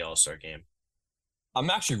seeing the All-Star game? I'm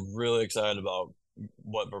actually really excited about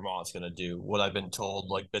what Vermont's going to do. What I've been told,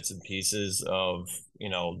 bits and pieces of,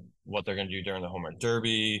 what they're going to do during the home run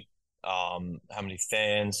derby, how many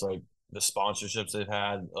fans, the sponsorships they've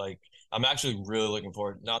had. I'm actually really looking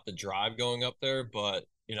forward, not the drive going up there, but,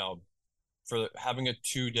 for having a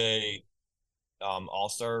 2-day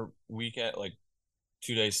All-Star weekend,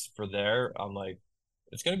 2 days for there, I'm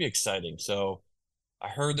it's going to be exciting. So I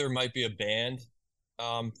heard there might be a band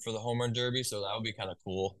for the home run derby, so that would be kind of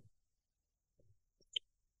cool.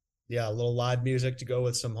 Yeah, a little live music to go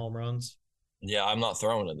with some home runs. Yeah, I'm not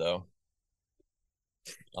throwing it though.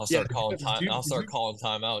 I'll Yeah. start calling time. I'll start calling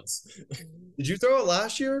timeouts. Did you throw it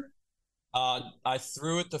last year? I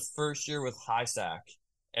threw it the first year with Hysack,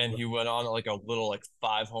 and he went on like a little like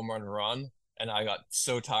 5 home run run, and I got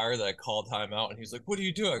so tired that I called timeout, and he's like, "What do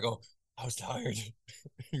you do?" I go, "I was tired."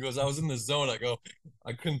 He goes, "I was in the zone." I go,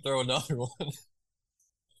 "I couldn't throw another one."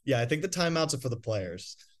 Yeah, I think the timeouts are for the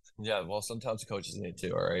players. Yeah, well, sometimes coaches need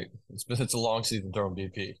to. All right, it's a long season throwing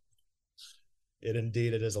BP. It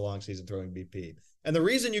is a long season throwing BP. And the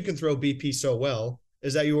reason you can throw BP so well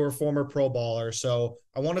is that you were a former pro baller. So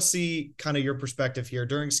I want to see kind of your perspective here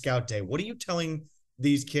during scout day. What are you telling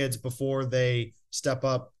these kids before they step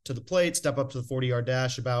up to the plate, step up to the 40-yard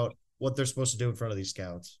dash about what they're supposed to do in front of these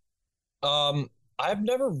scouts? I've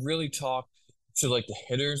never really talked to like the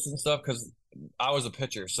hitters and stuff because I was a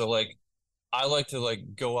pitcher. So like I like to like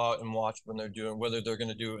go out and watch when they're doing whether they're going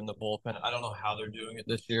to do it in the bullpen. I don't know how they're doing it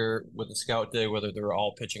this year with the scout day, whether they're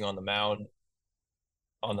all pitching on the mound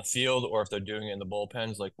on the field or if they're doing it in the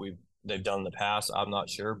bullpens like they've done in the past. I'm not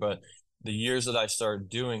sure, but the years that I started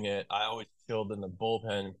doing it, I always chilled in the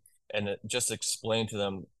bullpen and it just explained to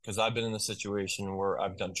them because I've been in the situation where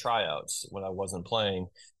I've done tryouts when I wasn't playing,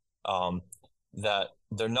 that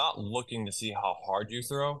they're not looking to see how hard you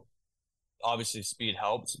throw. Obviously speed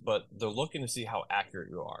helps, but they're looking to see how accurate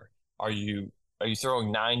you are. Are you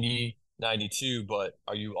throwing 90, 92, but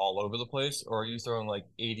are you all over the place? Or are you throwing like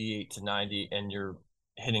 88 to 90 and you're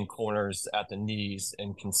hitting corners at the knees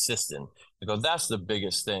and consistent? Because that's the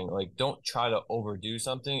biggest thing. Like don't try to overdo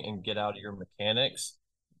something and get out of your mechanics.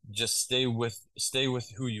 Just stay with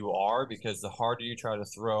who you are because the harder you try to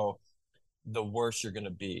throw, the worse you're going to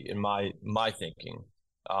be in my thinking.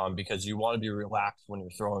 Because you want to be relaxed when you're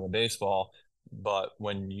throwing a baseball, but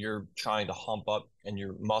when you're trying to hump up and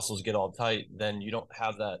your muscles get all tight, then you don't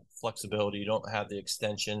have that flexibility, you don't have the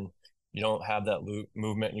extension, you don't have that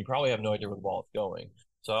movement, and you probably have no idea where the ball is going.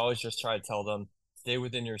 So I always just try to tell them, stay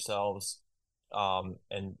within yourselves,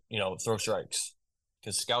 and throw strikes,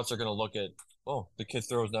 because scouts are going to look at, oh, the kid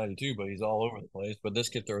throws 92, but he's all over the place, but this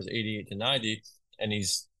kid throws 88 to 90, and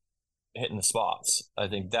he's hitting the spots. I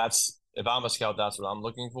think if I'm a scout, that's what I'm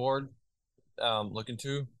looking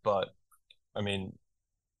to. But I mean,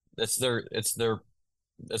 it's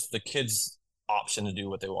the kids' option to do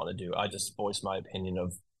what they want to do. I just voice my opinion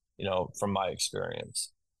of, from my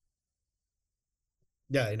experience.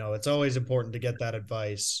 Yeah, it's always important to get that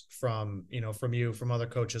advice from you, from other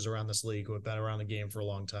coaches around this league who have been around the game for a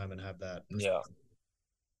long time and have that. Yeah.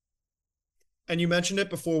 And you mentioned it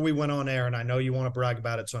before we went on air, and I know you want to brag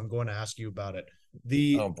about it, so I'm going to ask you about it.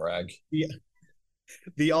 Don't brag.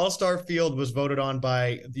 The All-Star field was voted on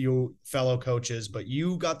by you fellow coaches, but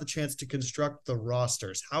you got the chance to construct the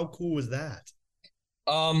rosters. How cool was that?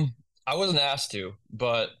 I wasn't asked to,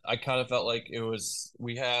 but I kind of felt like we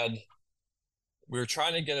were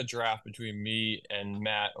trying to get a draft between me and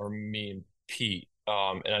Matt or me and Pete.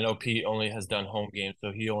 And I know Pete only has done home games,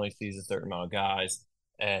 so he only sees a certain amount of guys.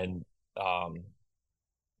 And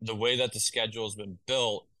the way that the schedule has been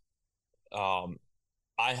built,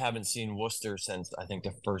 I haven't seen Worcester since I think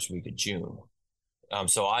the first week of June.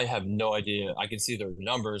 So I have no idea. I can see their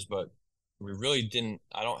numbers, but we really didn't.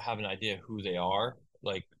 I don't have an idea who they are,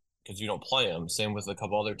 like, because you don't play them. Same with a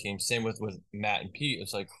couple other teams. Same with Matt and Pete.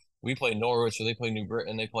 It's like we play Norwich or they play New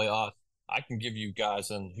Britain, they play us. I can give you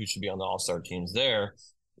guys on who should be on the All-Star teams there.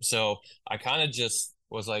 So I kind of just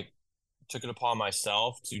was like, took it upon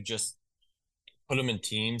myself to just put them in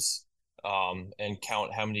teams, and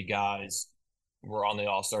count how many guys were on the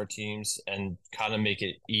All-Star teams and kind of make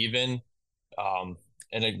it even. And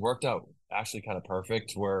it worked out actually kind of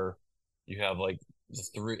perfect where you have like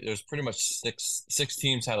there's pretty much six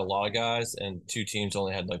teams had a lot of guys and 2 teams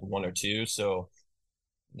only had like 1 or 2. So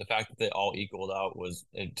the fact that they all equaled out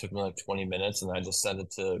it took me like 20 minutes, and I just sent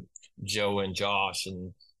it to Joe and Josh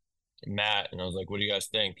and Matt, and I was like, what do you guys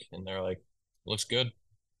think? And they're like, looks good.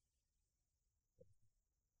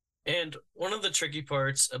 And one of the tricky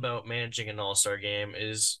parts about managing an all-star game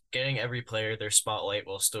is getting every player their spotlight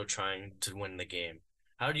while still trying to win the game.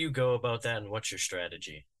 How do you go about that, and what's your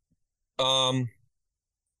strategy?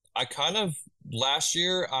 I kind of last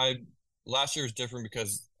year was different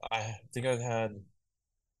because I think I had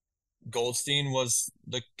Goldstein was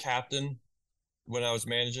the captain when I was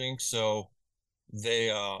managing, so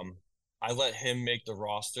I let him make the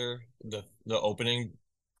roster, the opening,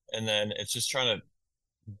 and then it's just trying to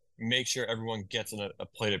make sure everyone gets a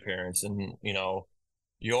plate appearance. And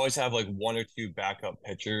you always have like 1 or 2 backup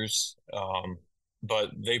pitchers, but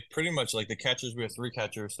they pretty much, like the catchers, we have 3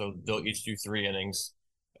 catchers, so they'll each do 3 innings,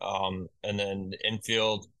 and then the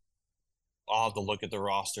infield, I'll have to look at the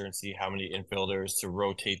roster and see how many infielders to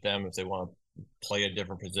rotate them if they want to play a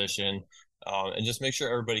different position, and just make sure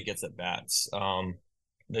everybody gets at bats.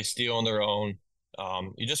 They steal on their own.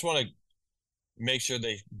 You just want to make sure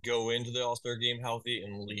they go into the All-Star game healthy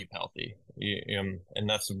and leave healthy. And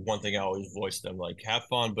that's one thing I always voice them, like, have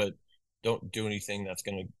fun, but don't do anything that's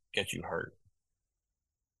going to get you hurt.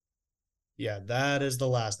 Yeah, that is the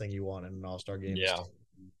last thing you want in an All-Star game. Yeah.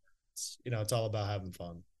 It's all about having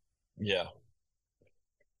fun. Yeah.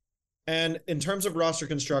 And in terms of roster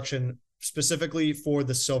construction, specifically for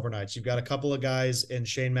the Silver Knights, you've got a couple of guys in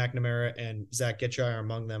Shane McNamara and Zach Gitshire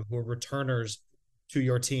among them who are returners to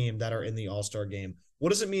your team that are in the All-Star game. What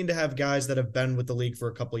does it mean to have guys that have been with the league for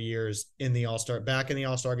a couple of years back in the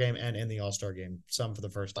All-Star game and in the All-Star game, some for the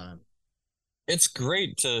first time? It's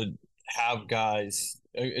great to have guys.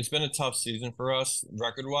 It's been a tough season for us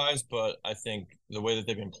record-wise, but I think the way that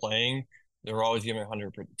they've been playing, they're always giving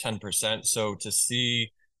 110%. So to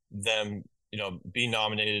see them, be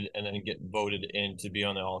nominated and then get voted in to be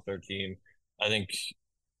on the All-Star team, I think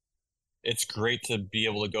it's great to be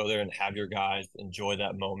able to go there and have your guys enjoy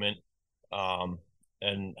that moment,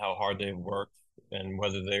 and how hard they've worked, and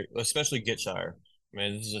whether they, especially Gitshire. I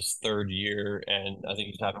mean, this is his third year, and I think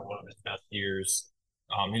he's having one of his best years.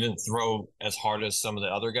 He didn't throw as hard as some of the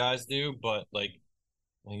other guys do, but I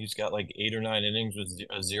think he's got 8 or 9 innings with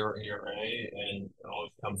a 0 ERA, and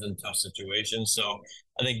always comes in tough situations. So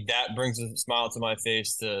I think that brings a smile to my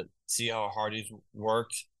face to see how hard he's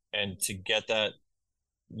worked, and to get that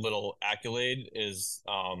little accolade is,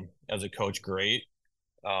 as a coach, great.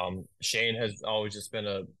 Shane has always just been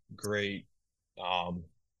a great, how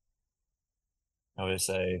would I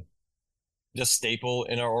say, just staple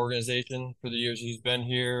in our organization for the years he's been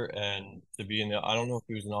here. And to be I don't know if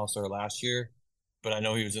he was an All-Star last year, but I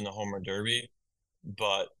know he was in the Home Run Derby.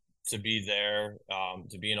 But to be there,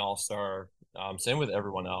 to be an All-Star, same with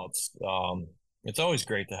everyone else. It's always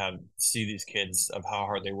great to see these kids of how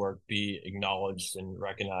hard they work be acknowledged and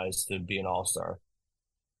recognized to be an All-Star.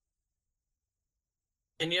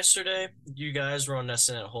 And yesterday, you guys were on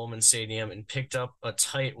NESN at Holman Stadium and picked up a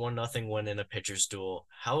tight 1-0 win in a pitcher's duel.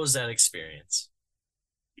 How was that experience?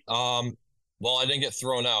 Well, I didn't get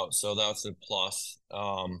thrown out, so that's a plus.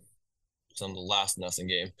 It's on the last NESN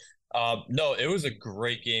game. No, it was a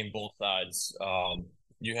great game, both sides.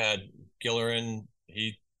 You had Gillerin.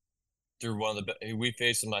 He threw one of the. We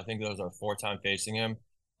faced him. I think that was our 4th time facing him,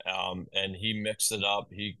 and he mixed it up.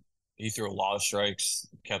 He threw a lot of strikes,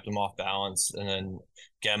 kept him off balance, and then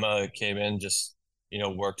Gemma came in, just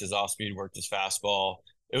worked his off speed, worked his fastball.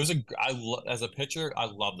 It was as a pitcher, I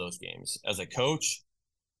love those games. As a coach,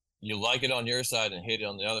 you like it on your side and hate it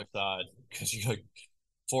on the other side, because you're like,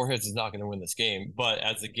 4 hits is not going to win this game. But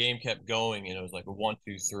as the game kept going, and it was like a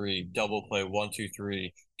 1-2-3 double play,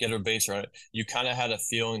 1-2-3, get a base run, you kind of had a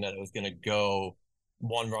feeling that it was going to go,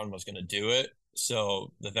 1 run was going to do it.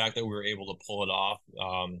 So the fact that we were able to pull it off,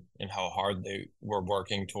 and how hard they were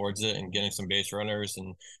working towards it and getting some base runners,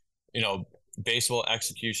 and baseball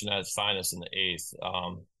execution at its finest in the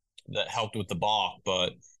 8th, that helped with the balk.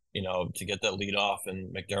 But to get that lead off,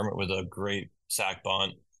 and McDermott with a great sack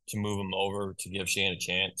bunt to move him over to give Shane a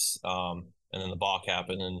chance, and then the balk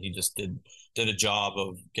happened, and he just did a job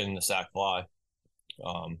of getting the sack fly.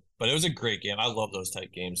 But it was a great game. I love those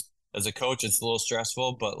type games. As a coach, it's a little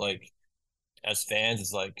stressful, but as fans,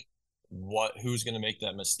 it's who's going to make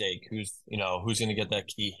that mistake? Who's going to get that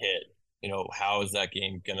key hit? How is that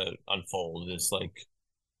game going to unfold? It's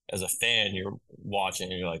as a fan, you're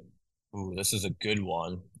watching and you're like, ooh, this is a good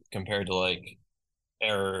one, compared to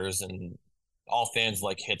errors. And all fans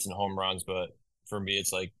like hits and home runs. But for me,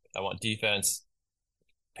 it's I want defense,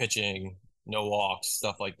 pitching, no walks,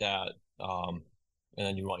 stuff like that. And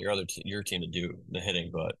then you want your team to do the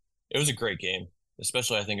hitting. But it was a great game,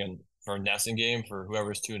 especially I think for a NESN game, for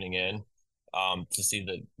whoever's tuning in, to see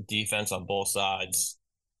the defense on both sides,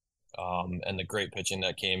 and the great pitching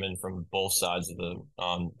that came in from both sides of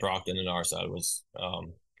on Brockton and our side was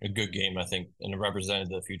a good game, I think, and it represented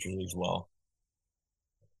the future leagues well.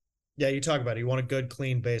 Yeah, you talk about it. You want a good,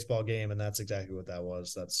 clean baseball game, and that's exactly what that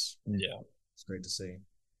was. It's great to see.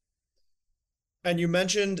 And you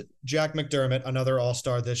mentioned Jack McDermott, another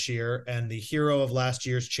All-Star this year, and the hero of last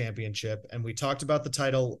year's championship. And we talked about the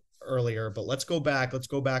title earlier, but let's go back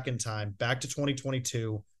in time, back to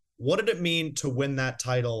 2022. What did it mean to win that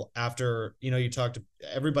title after,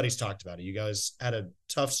 everybody's talked about it. You guys had a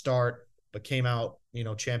tough start, but came out,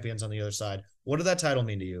 champions on the other side. What did that title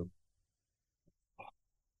mean to you?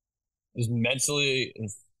 It was mentally,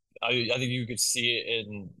 I think you could see it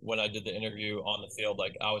when I did the interview on the field.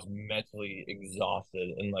 I was mentally exhausted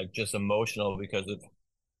and just emotional, because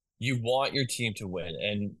you want your team to win.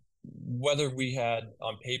 And whether we had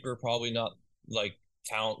on paper probably not like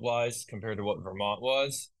talent wise compared to what Vermont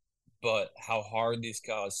was, but how hard these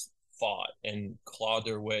guys fought and clawed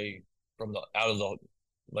their way from the out of the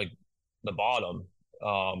like the bottom.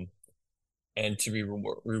 And to be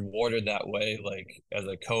rewarded that way, like as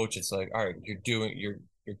a coach, it's like, all right, you're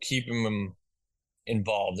keeping them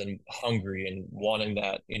involved and hungry and wanting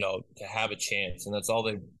that, to have a chance. And that's all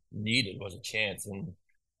they needed was a chance. And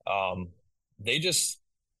they just,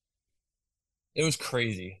 it was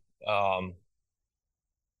crazy. I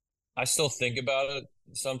still think about it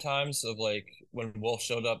sometimes of like when Wolf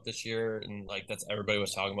showed up this year and like that's everybody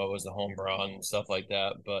was talking about was the home run and stuff like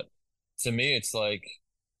that. But to me, it's like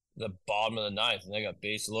the bottom of the ninth and they got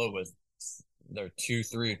base load with their 2,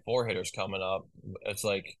 3, and 4 hitters coming up. It's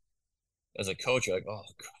like, as a coach, you're like, oh,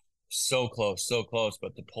 so close.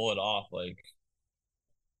 But to pull it off, like,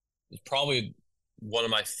 it's probably one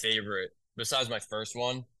of my favorite, besides my first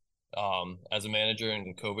one, as a manager in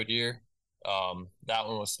the COVID year. That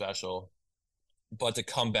one was special. But to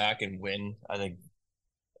come back and win, I think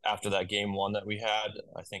after that game 1 that we had,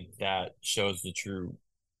 I think that shows the true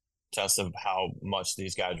test of how much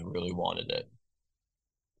these guys really wanted it.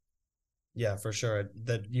 Yeah, for sure.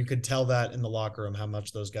 That you could tell that in the locker room how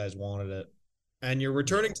much those guys wanted it. And you're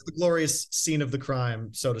returning to the glorious scene of the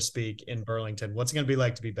crime, so to speak, in Burlington. What's it going to be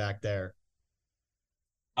like to be back there?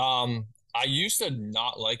 I used to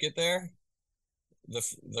not like it there.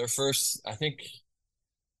 The first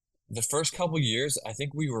couple years, I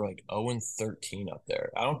think we were like 0-13 up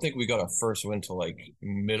there. I don't think we got our first win till like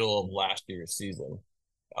middle of last year's season.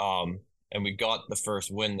 And we got the first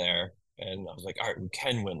win there, and I was like, all right, we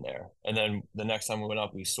can win there. And then the next time we went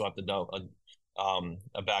up, we swept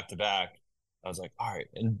a back-to-back. I was like, all right.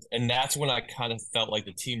 And that's when I kind of felt like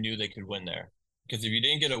the team knew they could win there. Because if you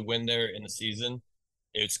didn't get a win there in the season,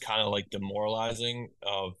 it's kind of like demoralizing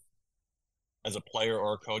as a player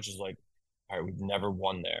or a coach is like, all right, we've never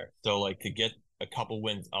won there. So like to get a couple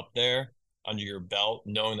wins up there under your belt,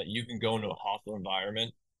 knowing that you can go into a hostile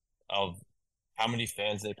environment of how many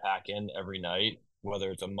fans they pack in every night,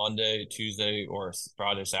 whether it's a Monday, Tuesday, or a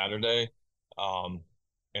Friday, Saturday,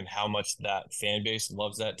 and how much that fan base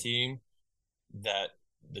loves that team, that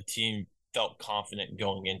the team felt confident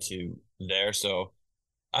going into there. So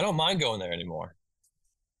I don't mind going there anymore.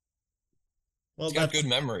 Well, it's got good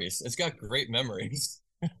memories. It's got great memories.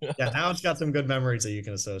 Yeah, now it's got some good memories that you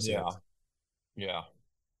can associate. Yeah.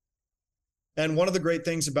 And one of the great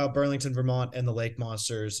things about Burlington, Vermont and the Lake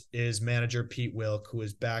Monsters is manager Pete Wilk, who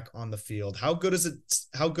is back on the field. How good is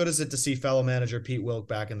it to see fellow manager Pete Wilk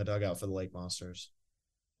back in the dugout for the Lake Monsters?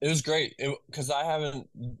 It was great because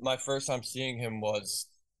my first time seeing him was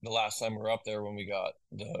the last time we were up there when we got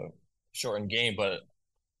the shortened game, but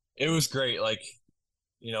it was great. Like,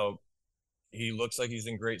 he looks like he's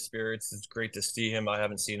in great spirits. It's great to see him. I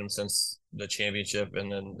haven't seen him since the championship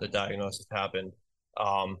and then the diagnosis happened.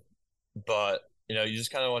 But you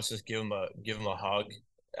just kind of want to just give him a hug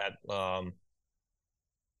at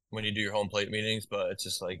when you do your home plate meetings. But it's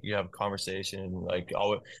just like you have a conversation, like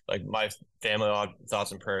my family, all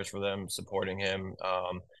thoughts and prayers for them, supporting him,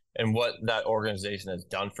 and what that organization has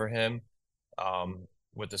done for him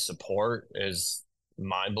with the support is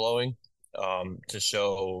mind blowing. To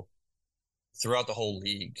show throughout the whole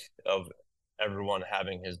league of everyone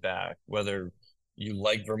having his back, whether you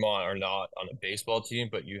like Vermont or not on a baseball team,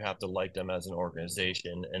 but you have to like them as an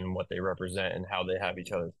organization and what they represent and how they have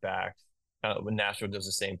each other's backs. When Nashua does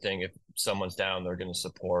the same thing, if someone's down, they're going to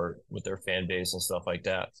support with their fan base and stuff like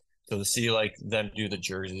that. So to see like them do the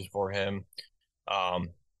jerseys for him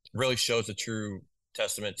really shows a true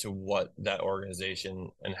testament to what that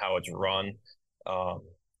organization and how it's run.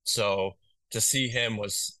 So to see him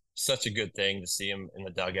was such a good thing, to see him in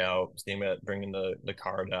the dugout, see him bringing the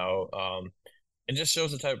card out. It just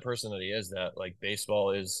shows the type of person that he is, that like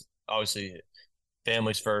baseball is obviously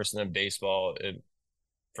families first and then baseball.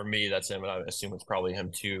 For me, that's him. And I assume it's probably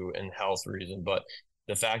him too in health reason. But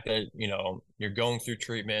the fact that, you're going through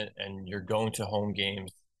treatment and you're going to home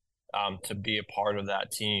games to be a part of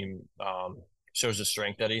that team shows the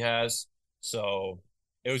strength that he has. So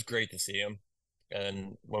it was great to see him.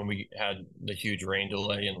 And when we had the huge rain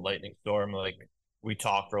delay and lightning storm, like we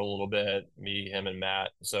talked for a little bit, me, him, and Matt.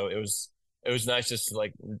 So it was nice just to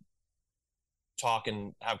like talk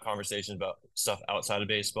and have conversations about stuff outside of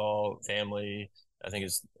baseball, family. I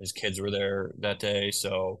think his kids were there that day.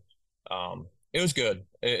 So it was good.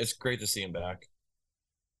 It's great to see him back.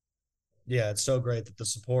 Yeah, it's so great that the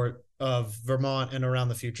support of Vermont and around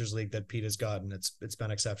the Futures League that Pete has gotten, it's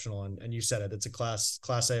been exceptional. And you said it, it's a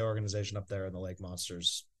class A organization up there in the Lake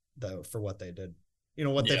Monsters, for what they did.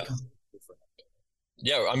 They've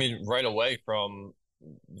Yeah, I mean, right away from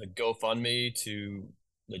the GoFundMe to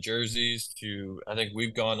the jerseys to I think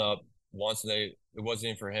we've gone up once and it wasn't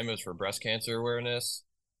even for him, it was for breast cancer awareness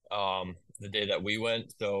the day that we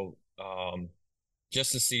went. So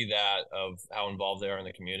just to see that of how involved they are in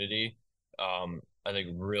the community, I think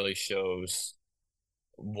really shows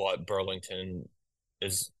what Burlington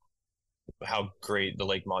is, how great the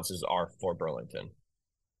Lake Monsters are for Burlington.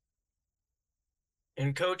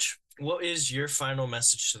 And Coach, what is your final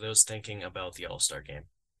message to those thinking about the All-Star game?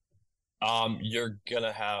 You're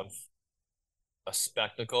gonna have a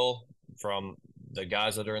spectacle from the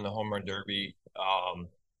guys that are in the home run derby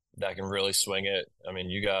that can really swing it. I mean,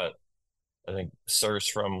 you got, I think, Sirs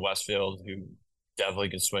from Westfield who definitely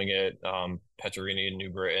can swing it. Petterini in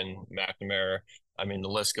New Britain, McNamara. I mean, the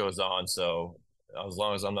list goes on. So as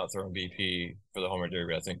long as I'm not throwing BP for the home run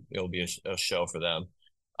derby, I think it'll be a show for them.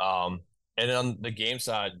 And then on the game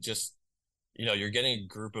side, just, you're getting a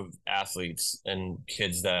group of athletes and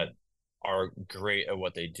kids that are great at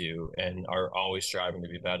what they do and are always striving to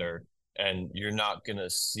be better. And you're not going to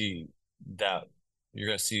see that. You're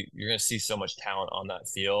going to see so much talent on that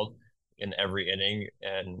field in every inning.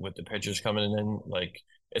 And with the pitchers coming in,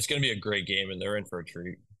 it's going to be a great game and they're in for a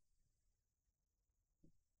treat.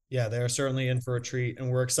 Yeah, they're certainly in for a treat,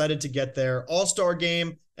 and we're excited to get there. All-Star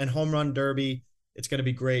game and home run derby. It's going to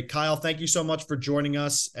be great. Kyle, thank you so much for joining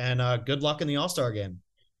us, and good luck in the All-Star game.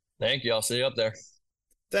 Thank you. I'll see you up there.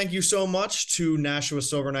 Thank you so much to Nashua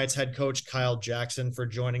Silver Knights head coach Kyle Jackson for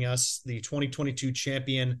joining us. The 2022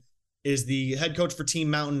 champion is the head coach for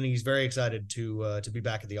Team Mountain, and he's very excited to be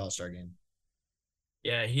back at the All-Star game.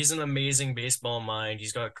 Yeah, he's an amazing baseball mind.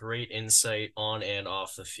 He's got great insight on and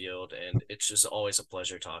off the field, and it's just always a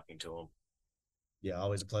pleasure talking to him. Yeah,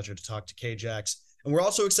 always a pleasure to talk to K-Jax. And we're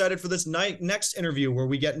also excited for this next interview where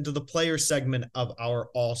we get into the player segment of our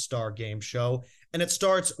All-Star Game show. And it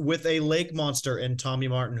starts with a Lake Monster in Tommy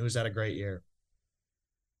Martin, who's had a great year.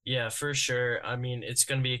 Yeah, for sure. I mean, it's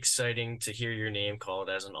going to be exciting to hear your name called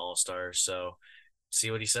as an All-Star, so see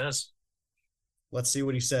what he says. Let's see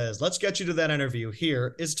what he says. Let's get you to that interview.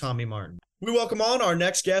 Here is Tommy Martin. We welcome on our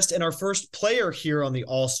next guest and our first player here on the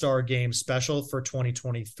All-Star Game special for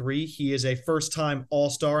 2023. He is a first-time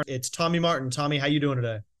All-Star. It's Tommy Martin. Tommy, how you doing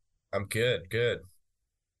today? I'm good.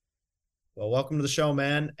 Well, welcome to the show,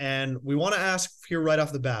 man. And we want to ask here right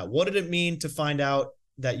off the bat, what did it mean to find out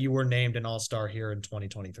that you were named an All-Star here in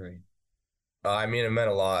 2023? I mean, it meant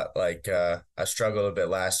a lot. I struggled a bit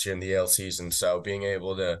last year in the AL season, so being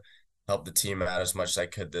able to help the team out as much as I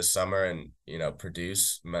could this summer and,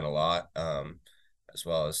 produce meant a lot, as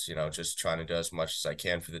well as, just trying to do as much as I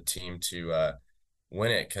can for the team to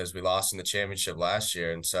win it because we lost in the championship last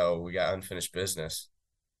year, and so we got unfinished business.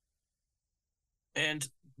 And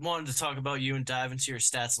wanted to talk about you and dive into your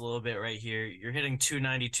stats a little bit right here. You're hitting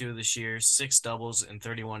 .292 this year, 6 doubles and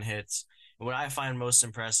 31 hits. And what I find most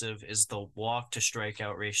impressive is the walk to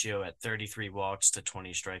strikeout ratio at 33 walks to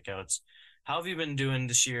 20 strikeouts. How have you been doing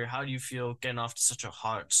this year? How do you feel getting off to such a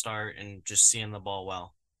hot start and just seeing the ball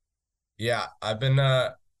well? Yeah, I've been,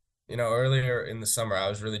 earlier in the summer, I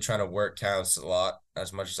was really trying to work counts a lot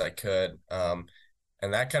as much as I could.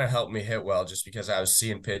 And that kind of helped me hit well just because I was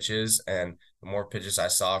seeing pitches, and the more pitches I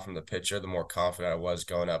saw from the pitcher, the more confident I was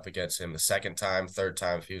going up against him the second time, third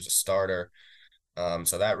time if he was a starter.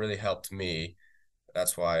 So that really helped me.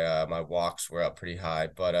 That's why my walks were up pretty high.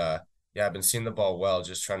 But yeah, I've been seeing the ball well,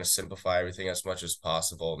 just trying to simplify everything as much as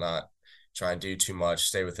possible, not try and do too much,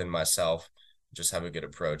 stay within myself, just have a good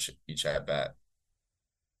approach each at bat.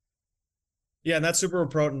 Yeah, and that's super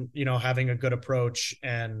important, having a good approach.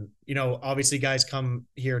 And, obviously guys come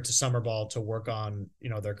here to summer ball to work on,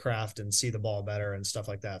 their craft and see the ball better and stuff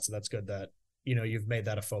like that. So that's good that, you've made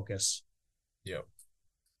that a focus. Yep.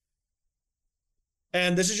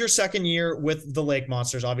 And this is your second year with the Lake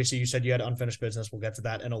Monsters. Obviously, you said you had unfinished business. We'll get to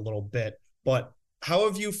that in a little bit. But how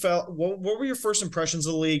have you felt? What were your first impressions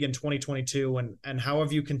of the league in 2022? And how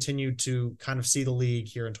have you continued to kind of see the league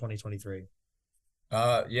here in 2023?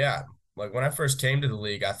 Yeah. Like when I first came to the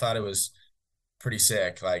league, I thought it was pretty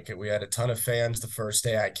sick. Like we had a ton of fans the first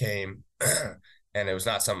day I came, and it was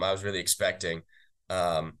not something I was really expecting.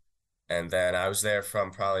 And then I was there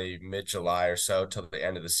from probably mid-July or so till the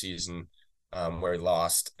end of the season, where we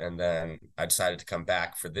lost. And then I decided to come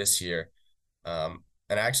back for this year. And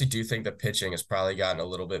I actually do think the pitching has probably gotten a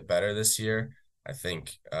little bit better this year. I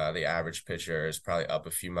think the average pitcher is probably up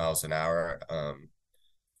a few miles an hour.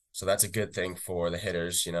 So that's a good thing for the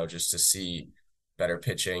hitters, just to see better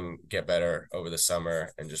pitching, get better over the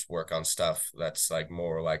summer, and just work on stuff that's like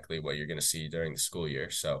more likely what you're going to see during the school year.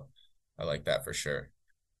 So I like that for sure.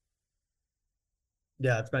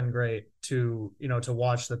 Yeah, it's been great to, to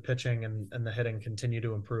watch the pitching and the hitting continue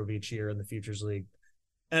to improve each year in the Futures League.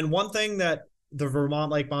 And one thing that the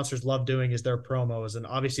Vermont Lake Monsters love doing is their promos. And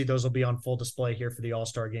obviously those will be on full display here for the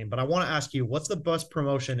All-Star game. But I want to ask you, what's the best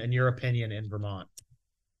promotion in your opinion in Vermont?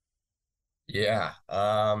 Yeah.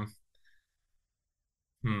 I'm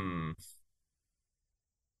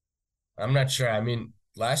not sure. I mean,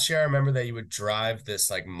 last year I remember that you would drive this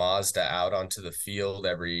like Mazda out onto the field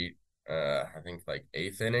every I think like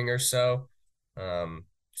eighth inning or so.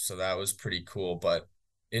 So that was pretty cool. But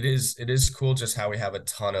it is cool just how we have a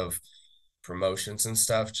ton of promotions and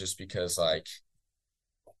stuff just because like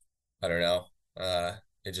I don't know.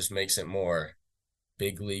 It just makes it more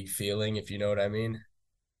big league feeling, if you know what I mean.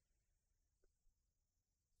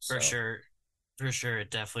 For So sure. For sure.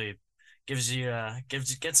 It definitely gives you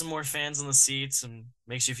gets some more fans in the seats and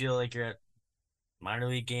makes you feel like you're at minor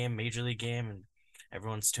league game, major league game, and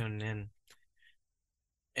everyone's tuning in.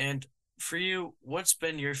 And for you, what's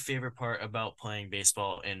been your favorite part about playing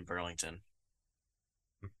baseball in Burlington?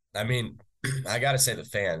 I mean, I gotta say the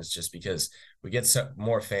fans, just because we get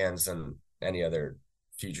more fans than any other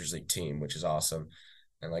Futures League team, which is awesome.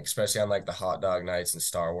 And like especially on like the hot dog nights and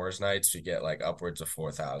Star Wars nights, we get like upwards of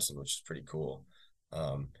 4,000, which is pretty cool.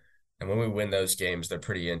 Um, and when we win those games, they're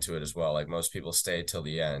pretty into it as well. Like most people stay till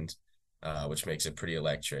the end, which makes it pretty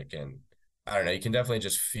electric. And I don't know, you can definitely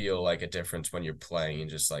just feel like a difference when you're playing and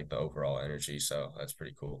just like the overall energy. So that's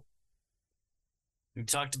pretty cool. You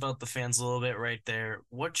talked about the fans a little bit right there.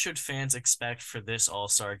 What should fans expect for this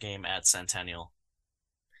All-Star game at Centennial?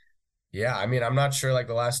 Yeah, I mean, I'm not sure like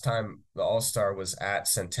the last time the All-Star was at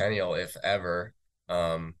Centennial, if ever.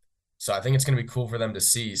 Um, so I think it's gonna be cool for them to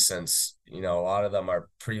see since, a lot of them are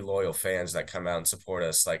pretty loyal fans that come out and support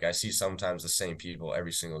us. Like I see sometimes the same people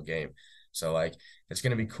every single game. So like it's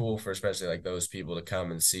gonna be cool for especially like those people to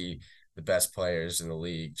come and see the best players in the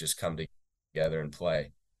league just come together and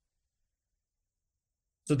play.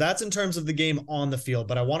 So that's in terms of the game on the field,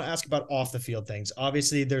 but I want to ask about off the field things.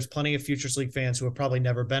 Obviously, there's plenty of Futures League fans who have probably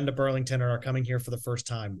never been to Burlington or are coming here for the first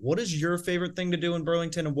time. What is your favorite thing to do in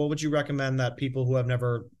Burlington, and what would you recommend that people who have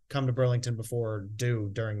never come to Burlington before do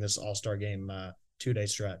during this All-Star game 2-day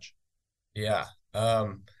stretch? Yeah.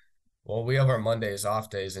 Well, we have our Mondays off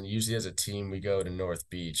days, and usually as a team we go to North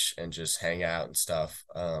Beach and just hang out and stuff.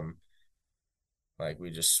 Like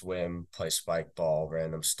we just swim, play spike ball,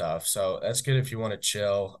 random stuff. So that's good if you want to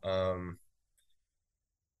chill.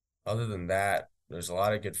 Other than that, there's a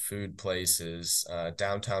lot of good food places.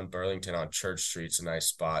 Downtown Burlington on Church Street's a nice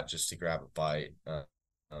spot just to grab a bite.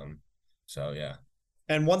 Um, so yeah.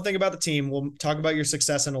 And one thing about the team, we'll talk about your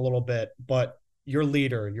success in a little bit, but your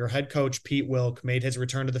leader, your head coach, Pete Wilk, made his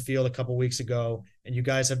return to the field a couple weeks ago, and you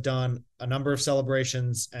guys have done a number of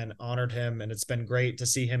celebrations and honored him, and it's been great to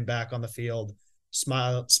see him back on the field,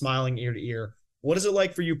 smiling ear to ear. What is it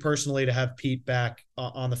like for you personally to have Pete back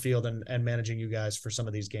on the field and managing you guys for some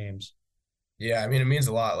of these games? Yeah, I mean, it means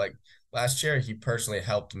a lot. Like last year, he personally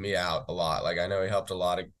helped me out a lot. Like I know he helped a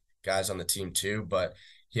lot of guys on the team too, but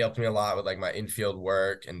he helped me a lot with like my infield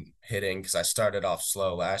work and hitting because I started off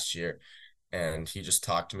slow last year, and he just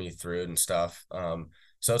talked me through it and stuff.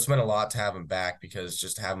 So it's been a lot to have him back because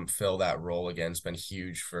just to have him fill that role again has been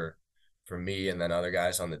huge for me and then other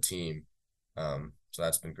guys on the team. So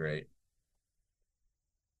that's been great.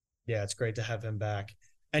 Yeah, it's great to have him back.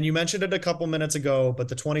 And you mentioned it a couple minutes ago, but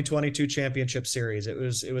the 2022 championship series, it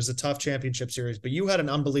was a tough championship series, but you had an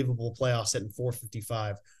unbelievable playoffs hitting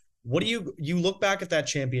 455. What do you look back at that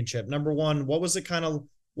championship? Number one, what was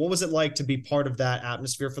it like to be part of that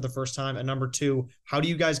atmosphere for the first time? And number two, how do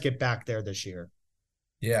you guys get back there this year?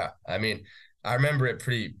 Yeah, I mean, I remember it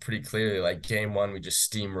pretty clearly. Like game one, we just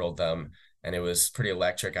steamrolled them, and it was pretty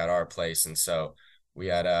electric at our place, and so we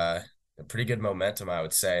had a pretty good momentum, I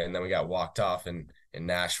would say. And then we got walked off in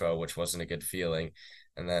Nashua, which wasn't a good feeling.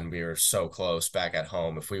 And then we were so close back at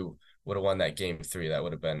home. If we would have won that game three, that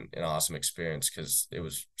would have been an awesome experience because it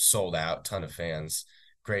was sold out, ton of fans,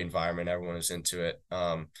 great environment, everyone was into it.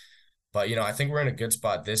 But I think we're in a good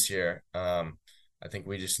spot this year. I think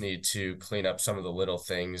we just need to clean up some of the little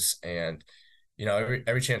things, and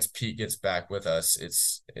every chance Pete gets back with us,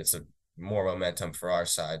 it's a more momentum for our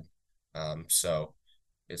side. So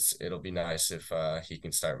it'll be nice if he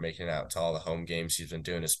can start making it out to all the home games. He's been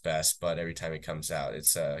doing his best, but every time he comes out,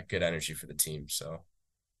 it's good energy for the team. So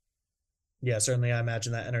yeah, certainly I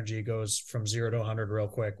imagine that energy goes from 0 to 100 real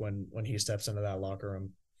quick when he steps into that locker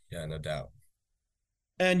room. Yeah, no doubt.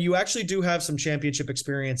 And you actually do have some championship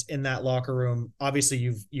experience in that locker room. Obviously,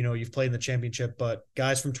 you've played in the championship, but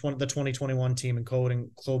guys from the 2021 team, including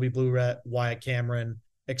Colby Blue Red, Wyatt Cameron,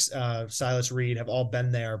 Silas Reed, have all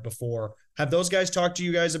been there before. Have those guys talked to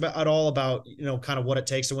you guys about at all about, kind of what it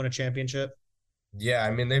takes to win a championship? Yeah, I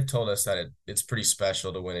mean, they've told us that it's pretty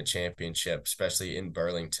special to win a championship, especially in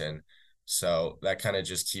Burlington. So that kind of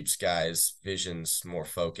just keeps guys' visions more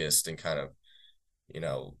focused and kind of,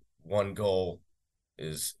 one goal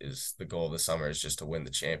is the goal of the summer is just to win the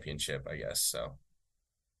championship, I guess. So.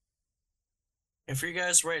 And for you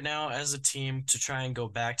guys right now as a team to try and go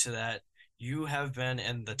back to that, you have been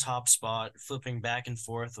in the top spot, flipping back and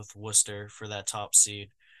forth with Worcester for that top seed.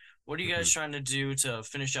 What are you guys trying to do to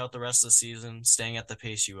finish out the rest of the season, staying at the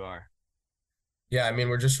pace you are? Yeah, I mean,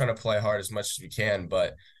 we're just trying to play hard as much as we can,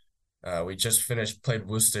 but we just played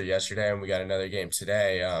Worcester yesterday, and we got another game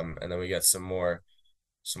today, and then we got some more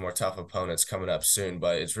tough opponents coming up soon.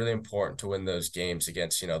 But it's really important to win those games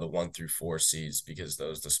against, the 1 through 4 seeds, because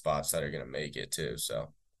those are the spots that are going to make it too.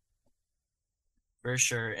 So. For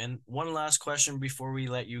sure. And one last question before we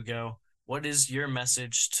let you go. What is your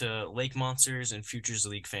message to Lake Monsters and Futures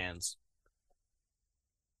League fans?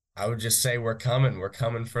 I would just say we're coming. We're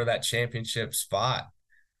coming for that championship spot.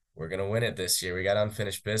 We're going to win it this year. We got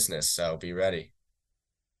unfinished business, so be ready.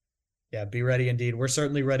 Yeah, be ready indeed. We're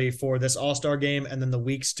certainly ready for this All-Star game and then the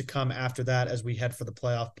weeks to come after that as we head for the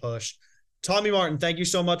playoff push. Tommy Martin, thank you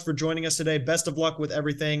so much for joining us today. Best of luck with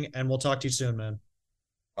everything, and we'll talk to you soon, man.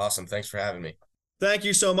 Awesome. Thanks for having me. Thank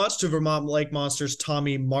you so much to Vermont Lake Monsters'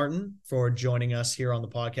 Tommy Martin for joining us here on the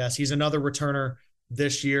podcast. He's another returner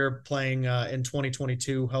this year, playing in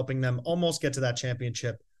 2022, helping them almost get to that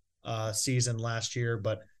championship season last year.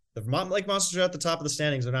 But the Vermont Lake Monsters are at the top of the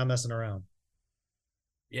standings. They're not messing around.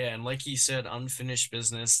 Yeah, and like he said, unfinished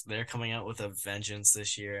business. They're coming out with a vengeance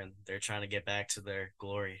this year, and they're trying to get back to their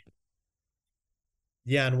glory.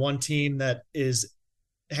 Yeah, and one team that is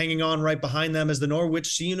hanging on right behind them is the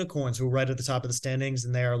Norwich Sea Unicorns, who are right at the top of the standings,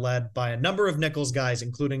 and they are led by a number of Nichols guys,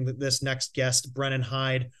 including this next guest, Brennan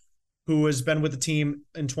Hyde, who has been with the team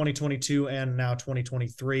in 2022 and now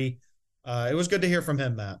 2023. It was good to hear from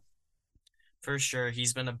him, Matt. For sure.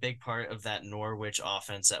 He's been a big part of that Norwich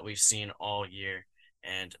offense that we've seen all year,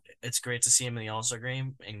 and it's great to see him in the All-Star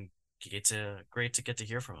game and great to get to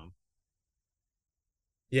hear from him.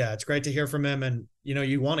 Yeah, it's great to hear from him, and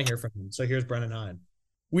you want to hear from him. So here's Brennan Hyde.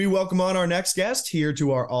 We welcome on our next guest here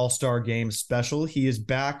to our All-Star Game special. He is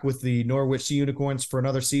back with the Norwich Sea Unicorns for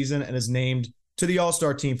another season and is named to the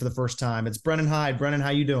All-Star team for the first time. It's Brennan Hyde. Brennan,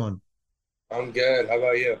 how you doing? I'm good. How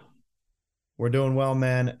about you? We're doing well,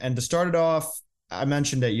 man. And to start it off, I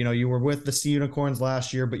mentioned it, you were with the Sea Unicorns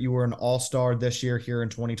last year, but you were an All-Star this year here in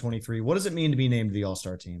 2023. What does it mean to be named to the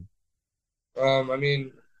All-Star team? I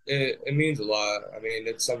mean, it means a lot. I mean,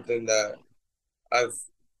 it's something that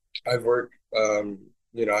I've worked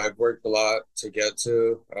I've worked a lot to get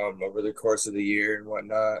to over the course of the year and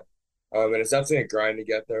whatnot. And it's definitely a grind to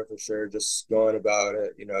get there for sure. Just going about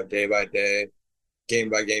it, day by day, game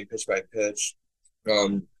by game, pitch by pitch.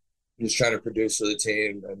 Just trying to produce for the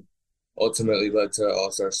team and ultimately led to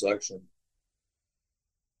All-Star selection.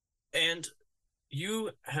 And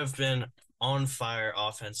you have been on fire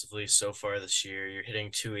offensively so far this year. You're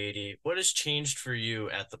hitting 280. What has changed for you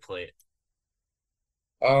at the plate?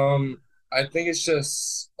 I think it's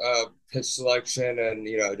just pitch selection and,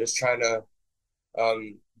 just trying to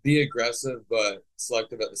be aggressive but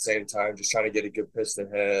selective at the same time, just trying to get a good pitch to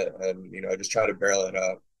hit and, just try to barrel it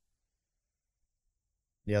up.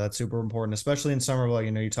 Yeah, that's super important, especially in summer.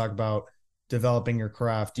 You talk about developing your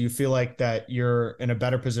craft. Do you feel like that you're in a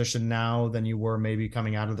better position now than you were maybe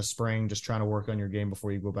coming out of the spring, just trying to work on your game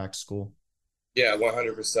before you go back to school? Yeah,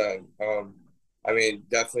 100%. I mean,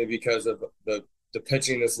 definitely because of the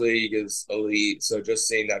pitching in this league is elite. So just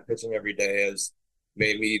seeing that pitching every day has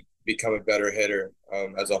made me become a better hitter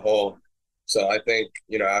as a whole. So I think,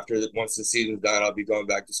 once the season's done, I'll be going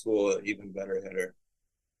back to school an even better hitter.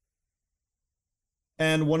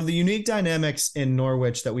 And one of the unique dynamics in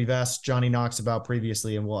Norwich that we've asked Johnny Knox about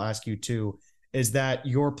previously, and we'll ask you too, is that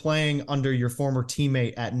you're playing under your former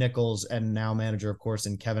teammate at Nichols and now manager, of course,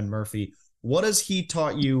 in Kevin Murphy. What has he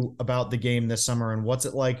taught you about the game this summer, and what's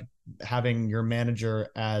it like having your manager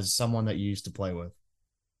as someone that you used to play with?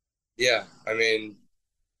 Yeah, I mean,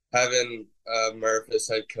 having Murph as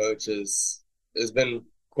head coach has been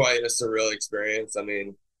quite a surreal experience. I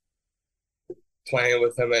mean, playing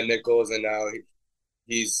with him at Nichols and now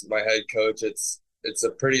he's my head coach. It's a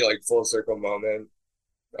pretty full circle moment.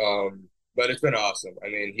 But it's been awesome. I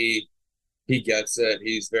mean, he gets it.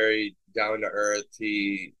 He's very down to earth.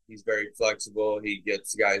 He's very flexible. He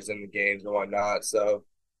gets guys in the games and whatnot. So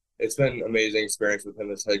it's been an amazing experience with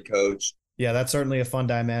him as head coach. Yeah, that's certainly a fun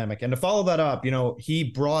dynamic. And to follow that up, he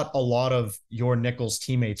brought a lot of your Nichols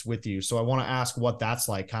teammates with you. So I want to ask what that's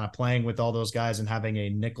like, kind of playing with all those guys and having a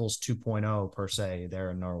Nichols 2.0 per se there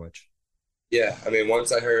in Norwich. Yeah, I mean,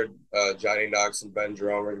 once I heard Johnny Knox and Ben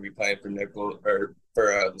Jerome were going to be playing for Nickel or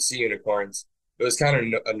for the Sea Unicorns, it was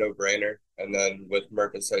kind of a no-brainer. And then with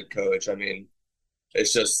Merck as head coach, I mean,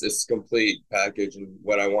 it's a complete package and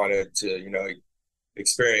what I wanted to,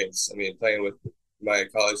 experience. I mean, playing with my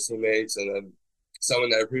college teammates and then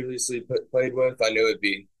someone that I previously played with, I knew it'd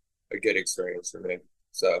be a good experience for me.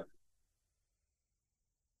 So,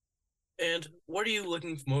 And what are you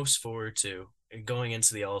looking most forward to going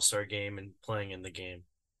into the All-Star game and playing in the game?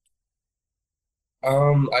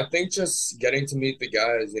 I think just getting to meet the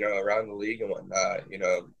guys, around the league and whatnot,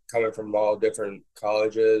 coming from all different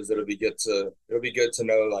colleges, it'll be good to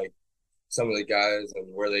know like some of the guys and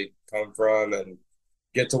where they come from and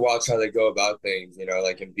get to watch how they go about things,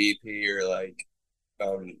 like in BP or like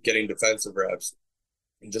getting defensive reps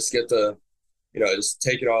and just get to, just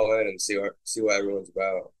take it all in and see what everyone's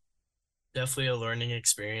about. Definitely a learning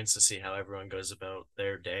experience to see how everyone goes about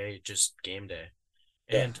their day, just game day.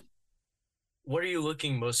 Yeah. And what are you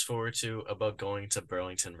looking most forward to about going to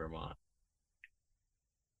Burlington, Vermont?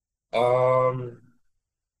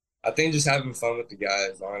 I think just having fun with the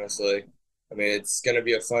guys, honestly. I mean, it's going to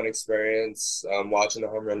be a fun experience watching the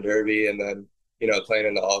home run derby and then, playing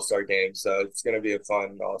in the All-Star game. So it's going to be a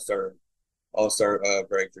fun All-Star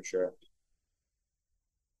break for sure.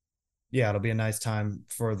 Yeah, it'll be a nice time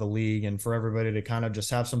for the league and for everybody to kind of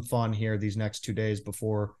just have some fun here these next 2 days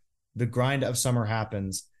before the grind of summer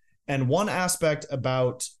happens. And one aspect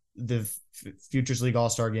about the Futures League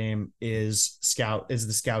All-Star game is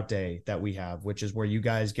the scout day that we have, which is where you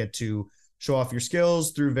guys get to show off your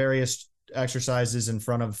skills through various exercises in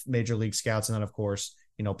front of major league scouts. And then of course,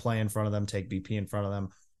 play in front of them, take BP in front of them.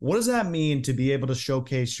 What does that mean to be able to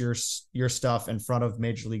showcase your stuff in front of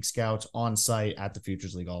major league scouts on site at the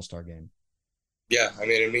Futures League All-Star game? Yeah, I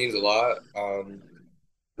mean, it means a lot.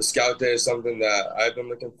 The scout day is something that I've been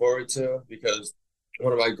looking forward to because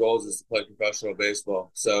one of my goals is to play professional baseball.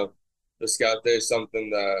 So the scout day is something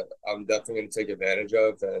that I'm definitely going to take advantage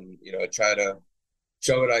of and, try to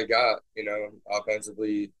show what I got,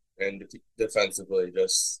 offensively and defensively,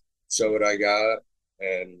 just show what I got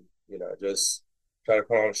and, just try to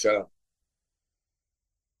put on a show.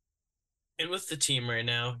 And with the team right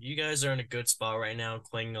now, you guys are in a good spot right now,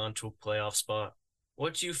 clinging on to a playoff spot.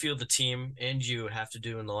 What do you feel the team and you have to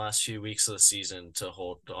do in the last few weeks of the season to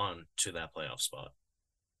hold on to that playoff spot?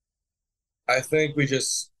 I think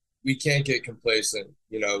we can't get complacent,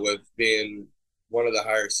 with being one of the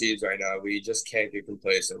higher seeds right now. We just can't get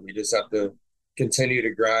complacent. We just have to continue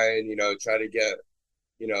to grind, try to get,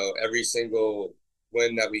 every single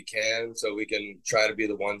win that we can so we can try to be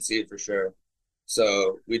the 1 seed for sure.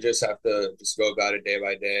 So we just have to just go about it day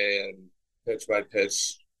by day and pitch by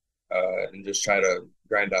pitch and just try to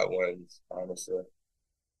grind out wins, honestly.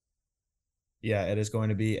 Yeah, it is going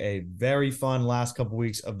to be a very fun last couple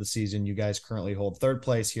weeks of the season. You guys currently hold 3rd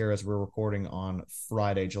place here as we're recording on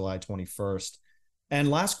Friday, July 21st. And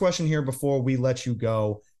last question here before we let you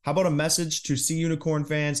go. How about a message to Sea Unicorn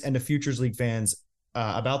fans and to Futures League fans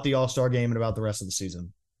about the All-Star game and about the rest of the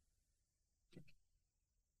season?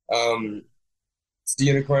 Sea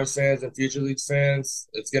Unicorns fans and Future League fans,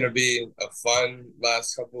 it's going to be a fun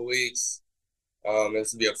last couple of weeks. It's going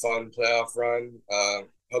to be a fun playoff run.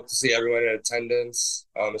 Hope to see everyone in attendance,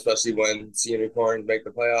 especially when Sea Unicorns make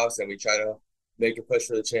the playoffs and we try to make a push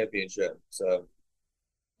for the championship. So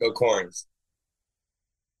go Corns.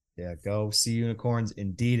 Yeah, go Sea Unicorns.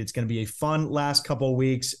 Indeed, it's going to be a fun last couple of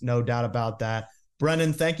weeks. No doubt about that.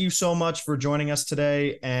 Brennan, thank you so much for joining us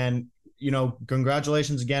today. And,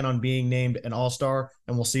 congratulations again on being named an All-Star,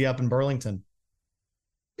 and we'll see you up in Burlington.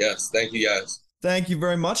 Yes, thank you guys. Thank you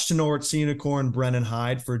very much to Norwich Sea Unicorn Brennan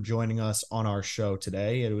Hyde for joining us on our show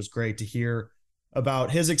today. It was great to hear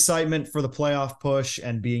about his excitement for the playoff push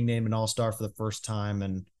and being named an All-Star for the first time.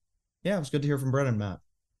 And yeah, it was good to hear from Brennan, Matt.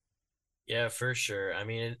 Yeah, for sure. I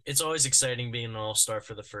mean, it's always exciting being an All-Star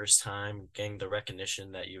for the first time, getting the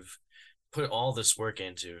recognition that you've put all this work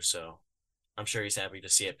into. So I'm sure he's happy to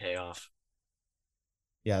see it pay off.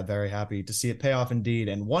 Yeah, very happy to see it pay off indeed.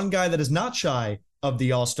 And one guy that is not shy of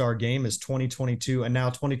the All-Star game is 2022 and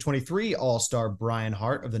now 2023 All-Star Brian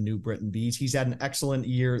Hart of the New Britain Bees. He's had an excellent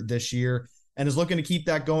year this year and is looking to keep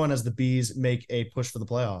that going as the Bees make a push for the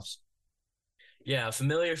playoffs. Yeah, a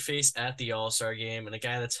familiar face at the All-Star game and a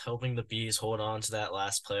guy that's helping the Bees hold on to that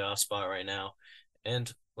last playoff spot right now.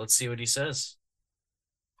 And let's see what he says.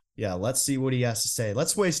 Yeah, let's see what he has to say.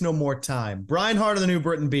 Let's waste no more time. Brian Hart of the New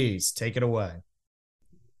Britain Bees, take it away.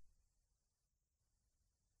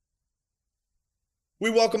 We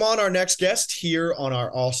welcome on our next guest here on our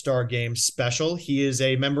All-Star Game special. He is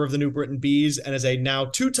a member of the New Britain Bees and is a now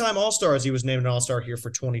two-time All-Star, as he was named an All-Star here for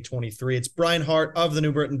 2023. It's Brian Hart of the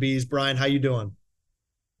New Britain Bees. Brian, how you doing?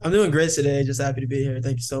 I'm doing great today. Just happy to be here.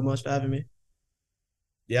 Thank you so much for having me.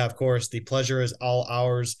 Yeah, of course. The pleasure is all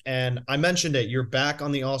ours. And I mentioned it. You're back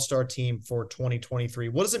on the All-Star team for 2023.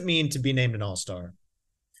 What does it mean to be named an All-Star?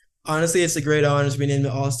 Honestly, it's a great honor to be named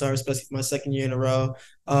an All-Star, especially for my second year in a row.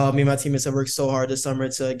 Me and my teammates have worked so hard this summer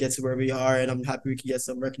to get to where we are, and I'm happy we can get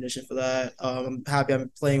some recognition for that. I'm happy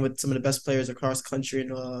I'm playing with some of the best players across the country in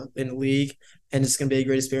the league, and it's going to be a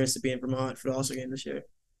great experience to be in Vermont for the All-Star Game this year.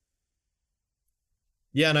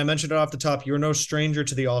 Yeah, and I mentioned it off the top. You're no stranger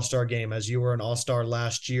to the All-Star Game, as you were an All-Star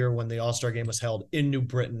last year when the All-Star Game was held in New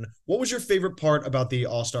Britain. What was your favorite part about the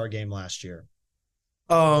All-Star Game last year?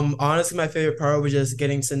 Honestly, my favorite part was just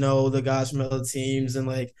getting to know the guys from other teams and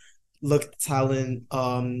like look at the talent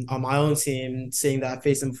on my own team, seeing that I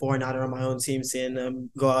faced them before, now they're on my own team, seeing them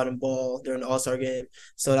go out and ball during the All-Star Game.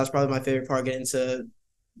 So that's probably my favorite part, getting to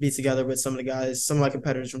be together with some of the guys, some of my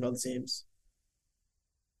competitors from other teams.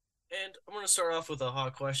 And I'm going to start off with a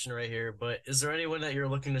hot question right here, but is there anyone that you're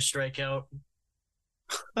looking to strike out?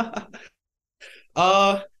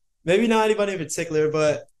 Maybe not anybody in particular,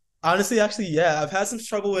 but honestly, actually, yeah, I've had some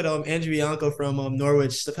trouble with Andrew Bianco from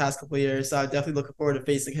Norwich the past couple of years, so I'm definitely looking forward to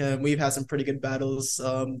facing him. We've had some pretty good battles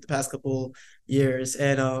the past couple years,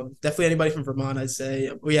 and definitely anybody from Vermont, I'd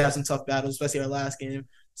say. We had some tough battles, especially our last game,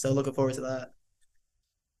 so looking forward to that.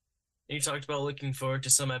 You talked about looking forward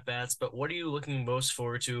to some at-bats, but what are you looking most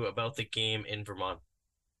forward to about the game in Vermont?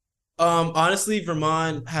 Honestly,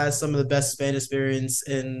 Vermont has some of the best fan experience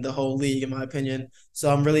in the whole league, in my opinion.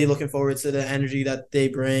 So I'm really looking forward to the energy that they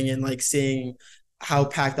bring and like seeing how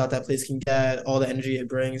packed out that place can get, all the energy it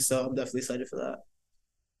brings. So I'm definitely excited for that.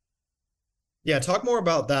 Yeah, talk more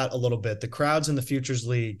about that a little bit. The crowds in the Futures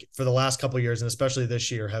League for the last couple of years, and especially this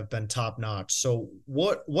year, have been top notch. So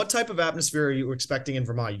what type of atmosphere are you expecting in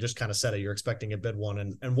Vermont? You just kind of said it. You're expecting a big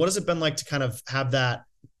one. And what has it been like to kind of have that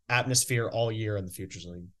atmosphere all year in the Futures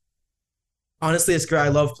League? Honestly, it's great. I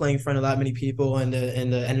love playing in front of that many people and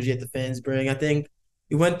the energy that the fans bring. I think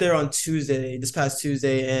we went there on Tuesday, this past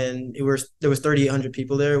Tuesday, and there was 3,800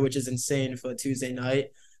 people there, which is insane for a Tuesday night.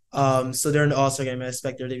 So during the All-Star Game, I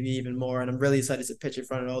expect there to be even more, and I'm really excited to pitch in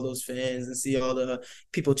front of all those fans and see all the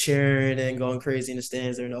people cheering and going crazy in the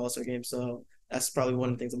stands during the All-Star Game. So that's probably one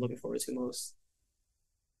of the things I'm looking forward to most.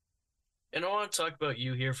 And I want to talk about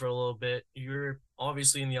you here for a little bit. You're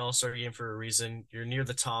obviously in the All-Star Game for a reason. You're near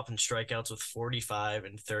the top in strikeouts with 45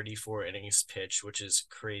 and 34 innings pitched, which is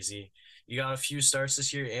crazy. You got a few starts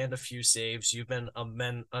this year and a few saves. You've been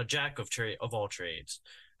a jack of all trades.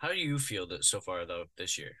 How do you feel that so far, though,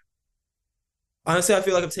 this year? Honestly, I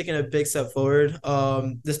feel like I'm taking a big step forward.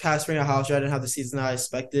 This past spring at House, I didn't have the season I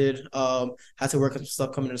expected. Had to work on some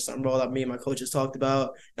stuff coming in the summer role that me and my coaches talked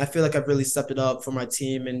about. And I feel like I've really stepped it up for my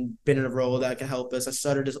team and been in a role that can help us. I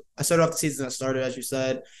started off the season as you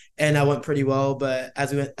said, and I went pretty well. But as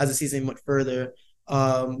the season went further,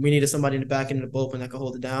 we needed somebody in the back end of the bullpen that could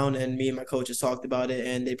hold it down. And me and my coaches talked about it,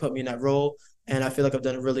 and they put me in that role. And I feel like I've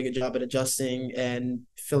done a really good job at adjusting and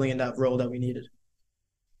filling in that role that we needed.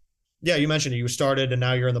 Yeah, you mentioned you started and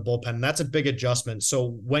now you're in the bullpen. And that's a big adjustment.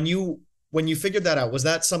 So when you figured that out, was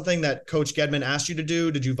that something that Coach Gedman asked you to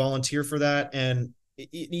do? Did you volunteer for that? And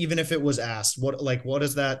even if it was asked, what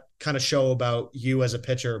does that kind of show about you as a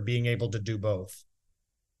pitcher being able to do both?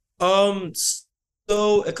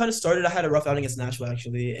 So it kind of started. I had a rough outing against Nashua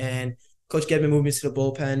actually, and Coach Gedman moved me to the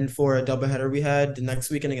bullpen for a doubleheader we had the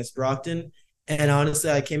next weekend against Brockton. And honestly,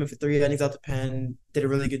 I came in for 3 innings out the pen, did a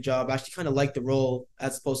really good job. I actually kind of liked the role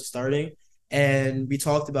as opposed to starting. And we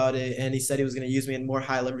talked about it, and he said he was going to use me in more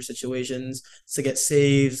high leverage situations to get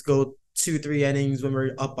saves, go 2-3 innings when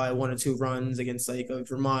we're up by 1 or 2 runs against like a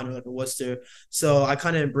Vermont or like a Worcester. So I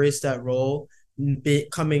kind of embraced that role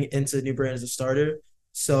coming into New Britain as a starter.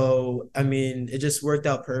 So, I mean, it just worked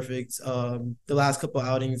out perfect. The last couple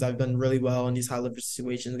outings, I've done really well in these high leverage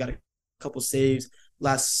situations. Got a couple saves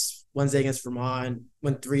last Wednesday against Vermont,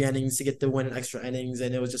 went 3 innings to get the win in extra innings,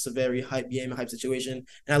 and it was just a very hype game, a hype situation.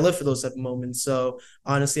 And I live for those type of moments. So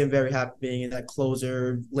honestly, I'm very happy being in that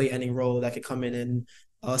closer, late inning role that could come in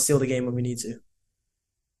and seal the game when we need to.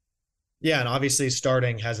 Yeah, and obviously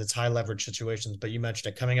starting has its high leverage situations, but you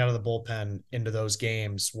mentioned it coming out of the bullpen into those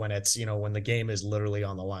games when it's, when the game is literally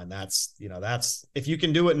on the line. That's if you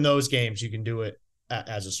can do it in those games, you can do it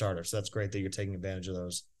as a starter. So that's great that you're taking advantage of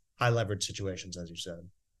those high leverage situations, as you said.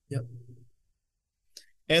 Yep.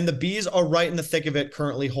 And the Bees are right in the thick of it,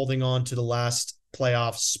 currently holding on to the last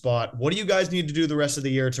playoff spot. What do you guys need to do the rest of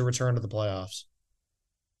the year to return to the playoffs?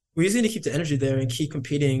 We just need to keep the energy there and keep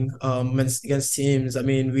competing against teams. I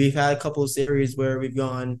mean, we've had a couple of series where we've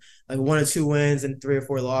gone like 1 or 2 wins and 3 or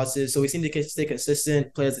 4 losses. So we seem to stay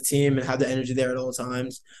consistent, play as a team, and have the energy there at all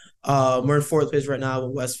times. We're in fourth place right now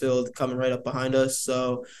with Westfield coming right up behind us.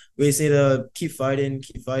 So we just need to keep fighting,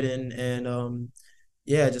 and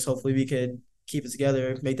yeah, just hopefully we could keep it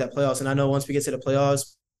together, make that playoffs. And I know once we get to the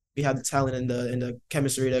playoffs, we have the talent and the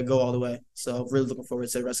chemistry to go all the way. So really looking forward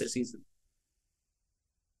to the rest of the season.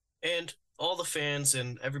 And all the fans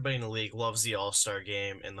and everybody in the league loves the All-Star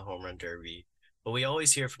game and the Home Run Derby. But we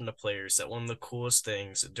always hear from the players that one of the coolest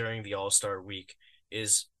things during the All-Star week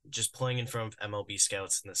is just playing in front of MLB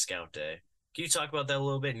scouts in the Scout Day. Can you talk about that a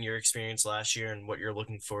little bit and your experience last year and what you're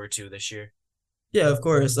looking forward to this year? Yeah, of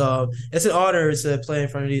course. It's an honor to play in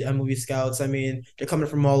front of these MLB scouts. I mean, they're coming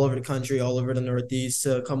from all over the country, all over the Northeast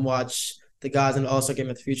to come watch the guys in the All-Star game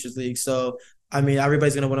at the Futures League. So, I mean,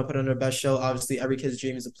 everybody's going to want to put on their best show. Obviously, every kid's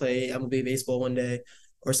dream is to play MLB baseball one day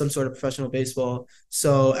or some sort of professional baseball.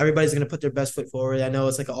 So everybody's going to put their best foot forward. I know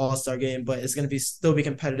it's like an all-star game, but it's going to still be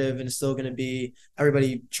competitive, and it's still going to be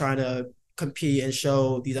everybody trying to compete and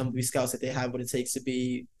show these MLB scouts that they have what it takes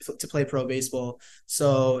to play pro baseball.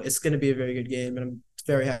 So it's going to be a very good game, and I'm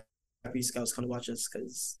very happy scouts come to watch us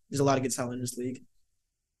because there's a lot of good talent in this league.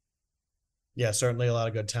 Yeah, certainly a lot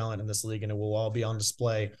of good talent in this league, and it will all be on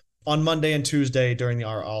display on Monday and Tuesday during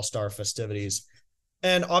our All-Star festivities.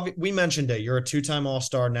 And we mentioned it. You're a 2-time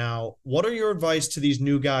All-Star now. What are your advice to these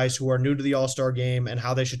new guys who are new to the All-Star game and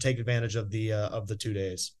how they should take advantage of the 2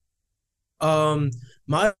 days?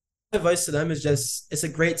 My advice to them is it's a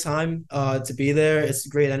great time to be there. It's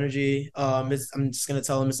great energy. I'm just gonna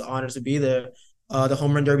tell them it's an honor to be there. The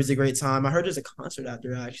Home Run Derby is a great time. I heard there's a concert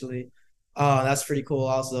after actually. That's pretty cool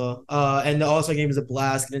also. And the All-Star game is a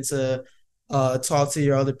blast. Get into talk to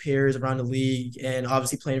your other peers around the league, and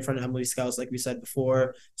obviously play in front of MLB scouts like we said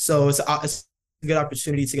before. So it's a good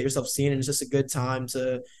opportunity to get yourself seen, and it's just a good time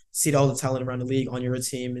to see all the talent around the league on your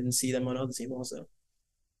team and see them on other team also.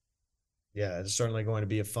 Yeah, it's certainly going to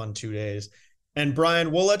be a fun 2 days. And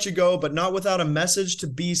Brian, we'll let you go, but not without a message to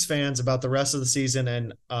Bees fans about the rest of the season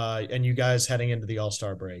and you guys heading into the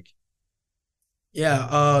All-Star break.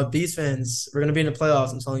 Yeah, Bees fans, we're gonna be in the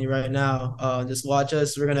playoffs. I'm telling you right now. Just watch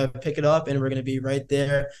us. We're gonna pick it up, and we're gonna be right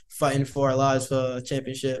there fighting for our lives for a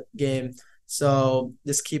championship game. So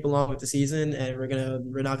just keep along with the season, and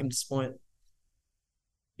we're not gonna disappoint.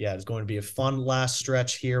 Yeah, it's going to be a fun last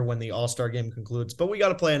stretch here when the All-Star game concludes, but we got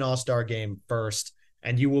to play an All-Star game first,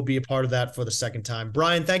 and you will be a part of that for the second time.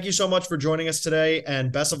 Brian, thank you so much for joining us today,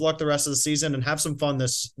 and best of luck the rest of the season, and have some fun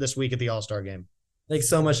this week at the All-Star game. Thanks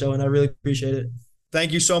so much, Owen. I really appreciate it.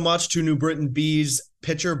 Thank you so much to New Britain Bees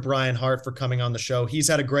pitcher Brian Hart for coming on the show. He's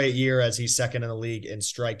had a great year as he's second in the league in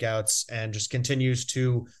strikeouts and just continues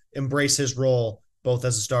to embrace his role both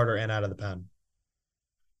as a starter and out of the pen.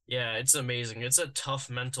 Yeah, it's amazing. It's a tough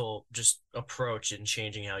mental just approach in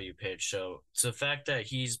changing how you pitch. So the fact that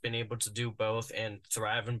he's been able to do both and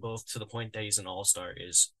thrive in both to the point that he's an all-star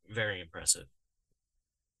is very impressive.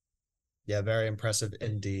 Yeah, very impressive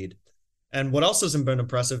indeed. And what else hasn't been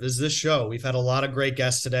impressive is this show. We've had a lot of great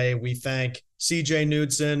guests today. We thank CJ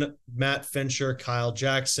Knudsen, Matt Fincher, Kyle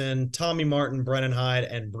Jackson, Tommy Martin, Brennan Hyde,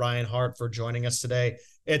 and Brian Hart for joining us today.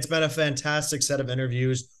 It's been a fantastic set of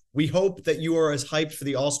interviews. We hope that you are as hyped for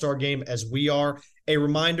the All-Star game as we are. A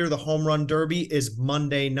reminder, the Home Run Derby is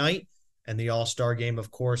Monday night, and the All-Star game, of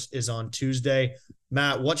course, is on Tuesday.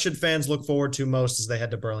 Matt, what should fans look forward to most as they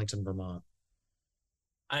head to Burlington, Vermont?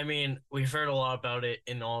 I mean, we've heard a lot about it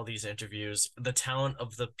in all these interviews. The talent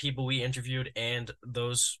of the people we interviewed and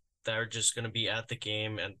those that are just going to be at the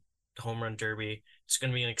game and Home Run Derby. It's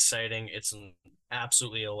going to be exciting. It's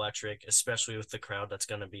absolutely electric, especially with the crowd that's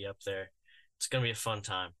going to be up there. It's going to be a fun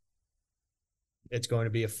time. It's going to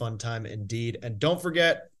be a fun time indeed. And don't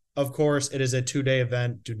forget, of course, it is a 2-day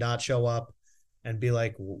event. Do not show up and be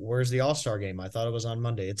like, where's the All-Star game? I thought it was on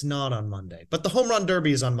Monday. It's not on Monday. But the Home Run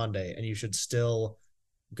Derby is on Monday, and you should still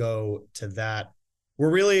go to that. We're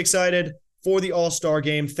really excited for the All-Star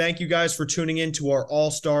game. Thank you guys for tuning in to our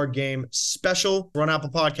All-Star game special. We're on Apple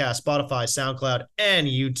Podcasts, Spotify, SoundCloud, and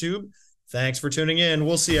YouTube. Thanks for tuning in.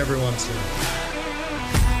 We'll see everyone soon.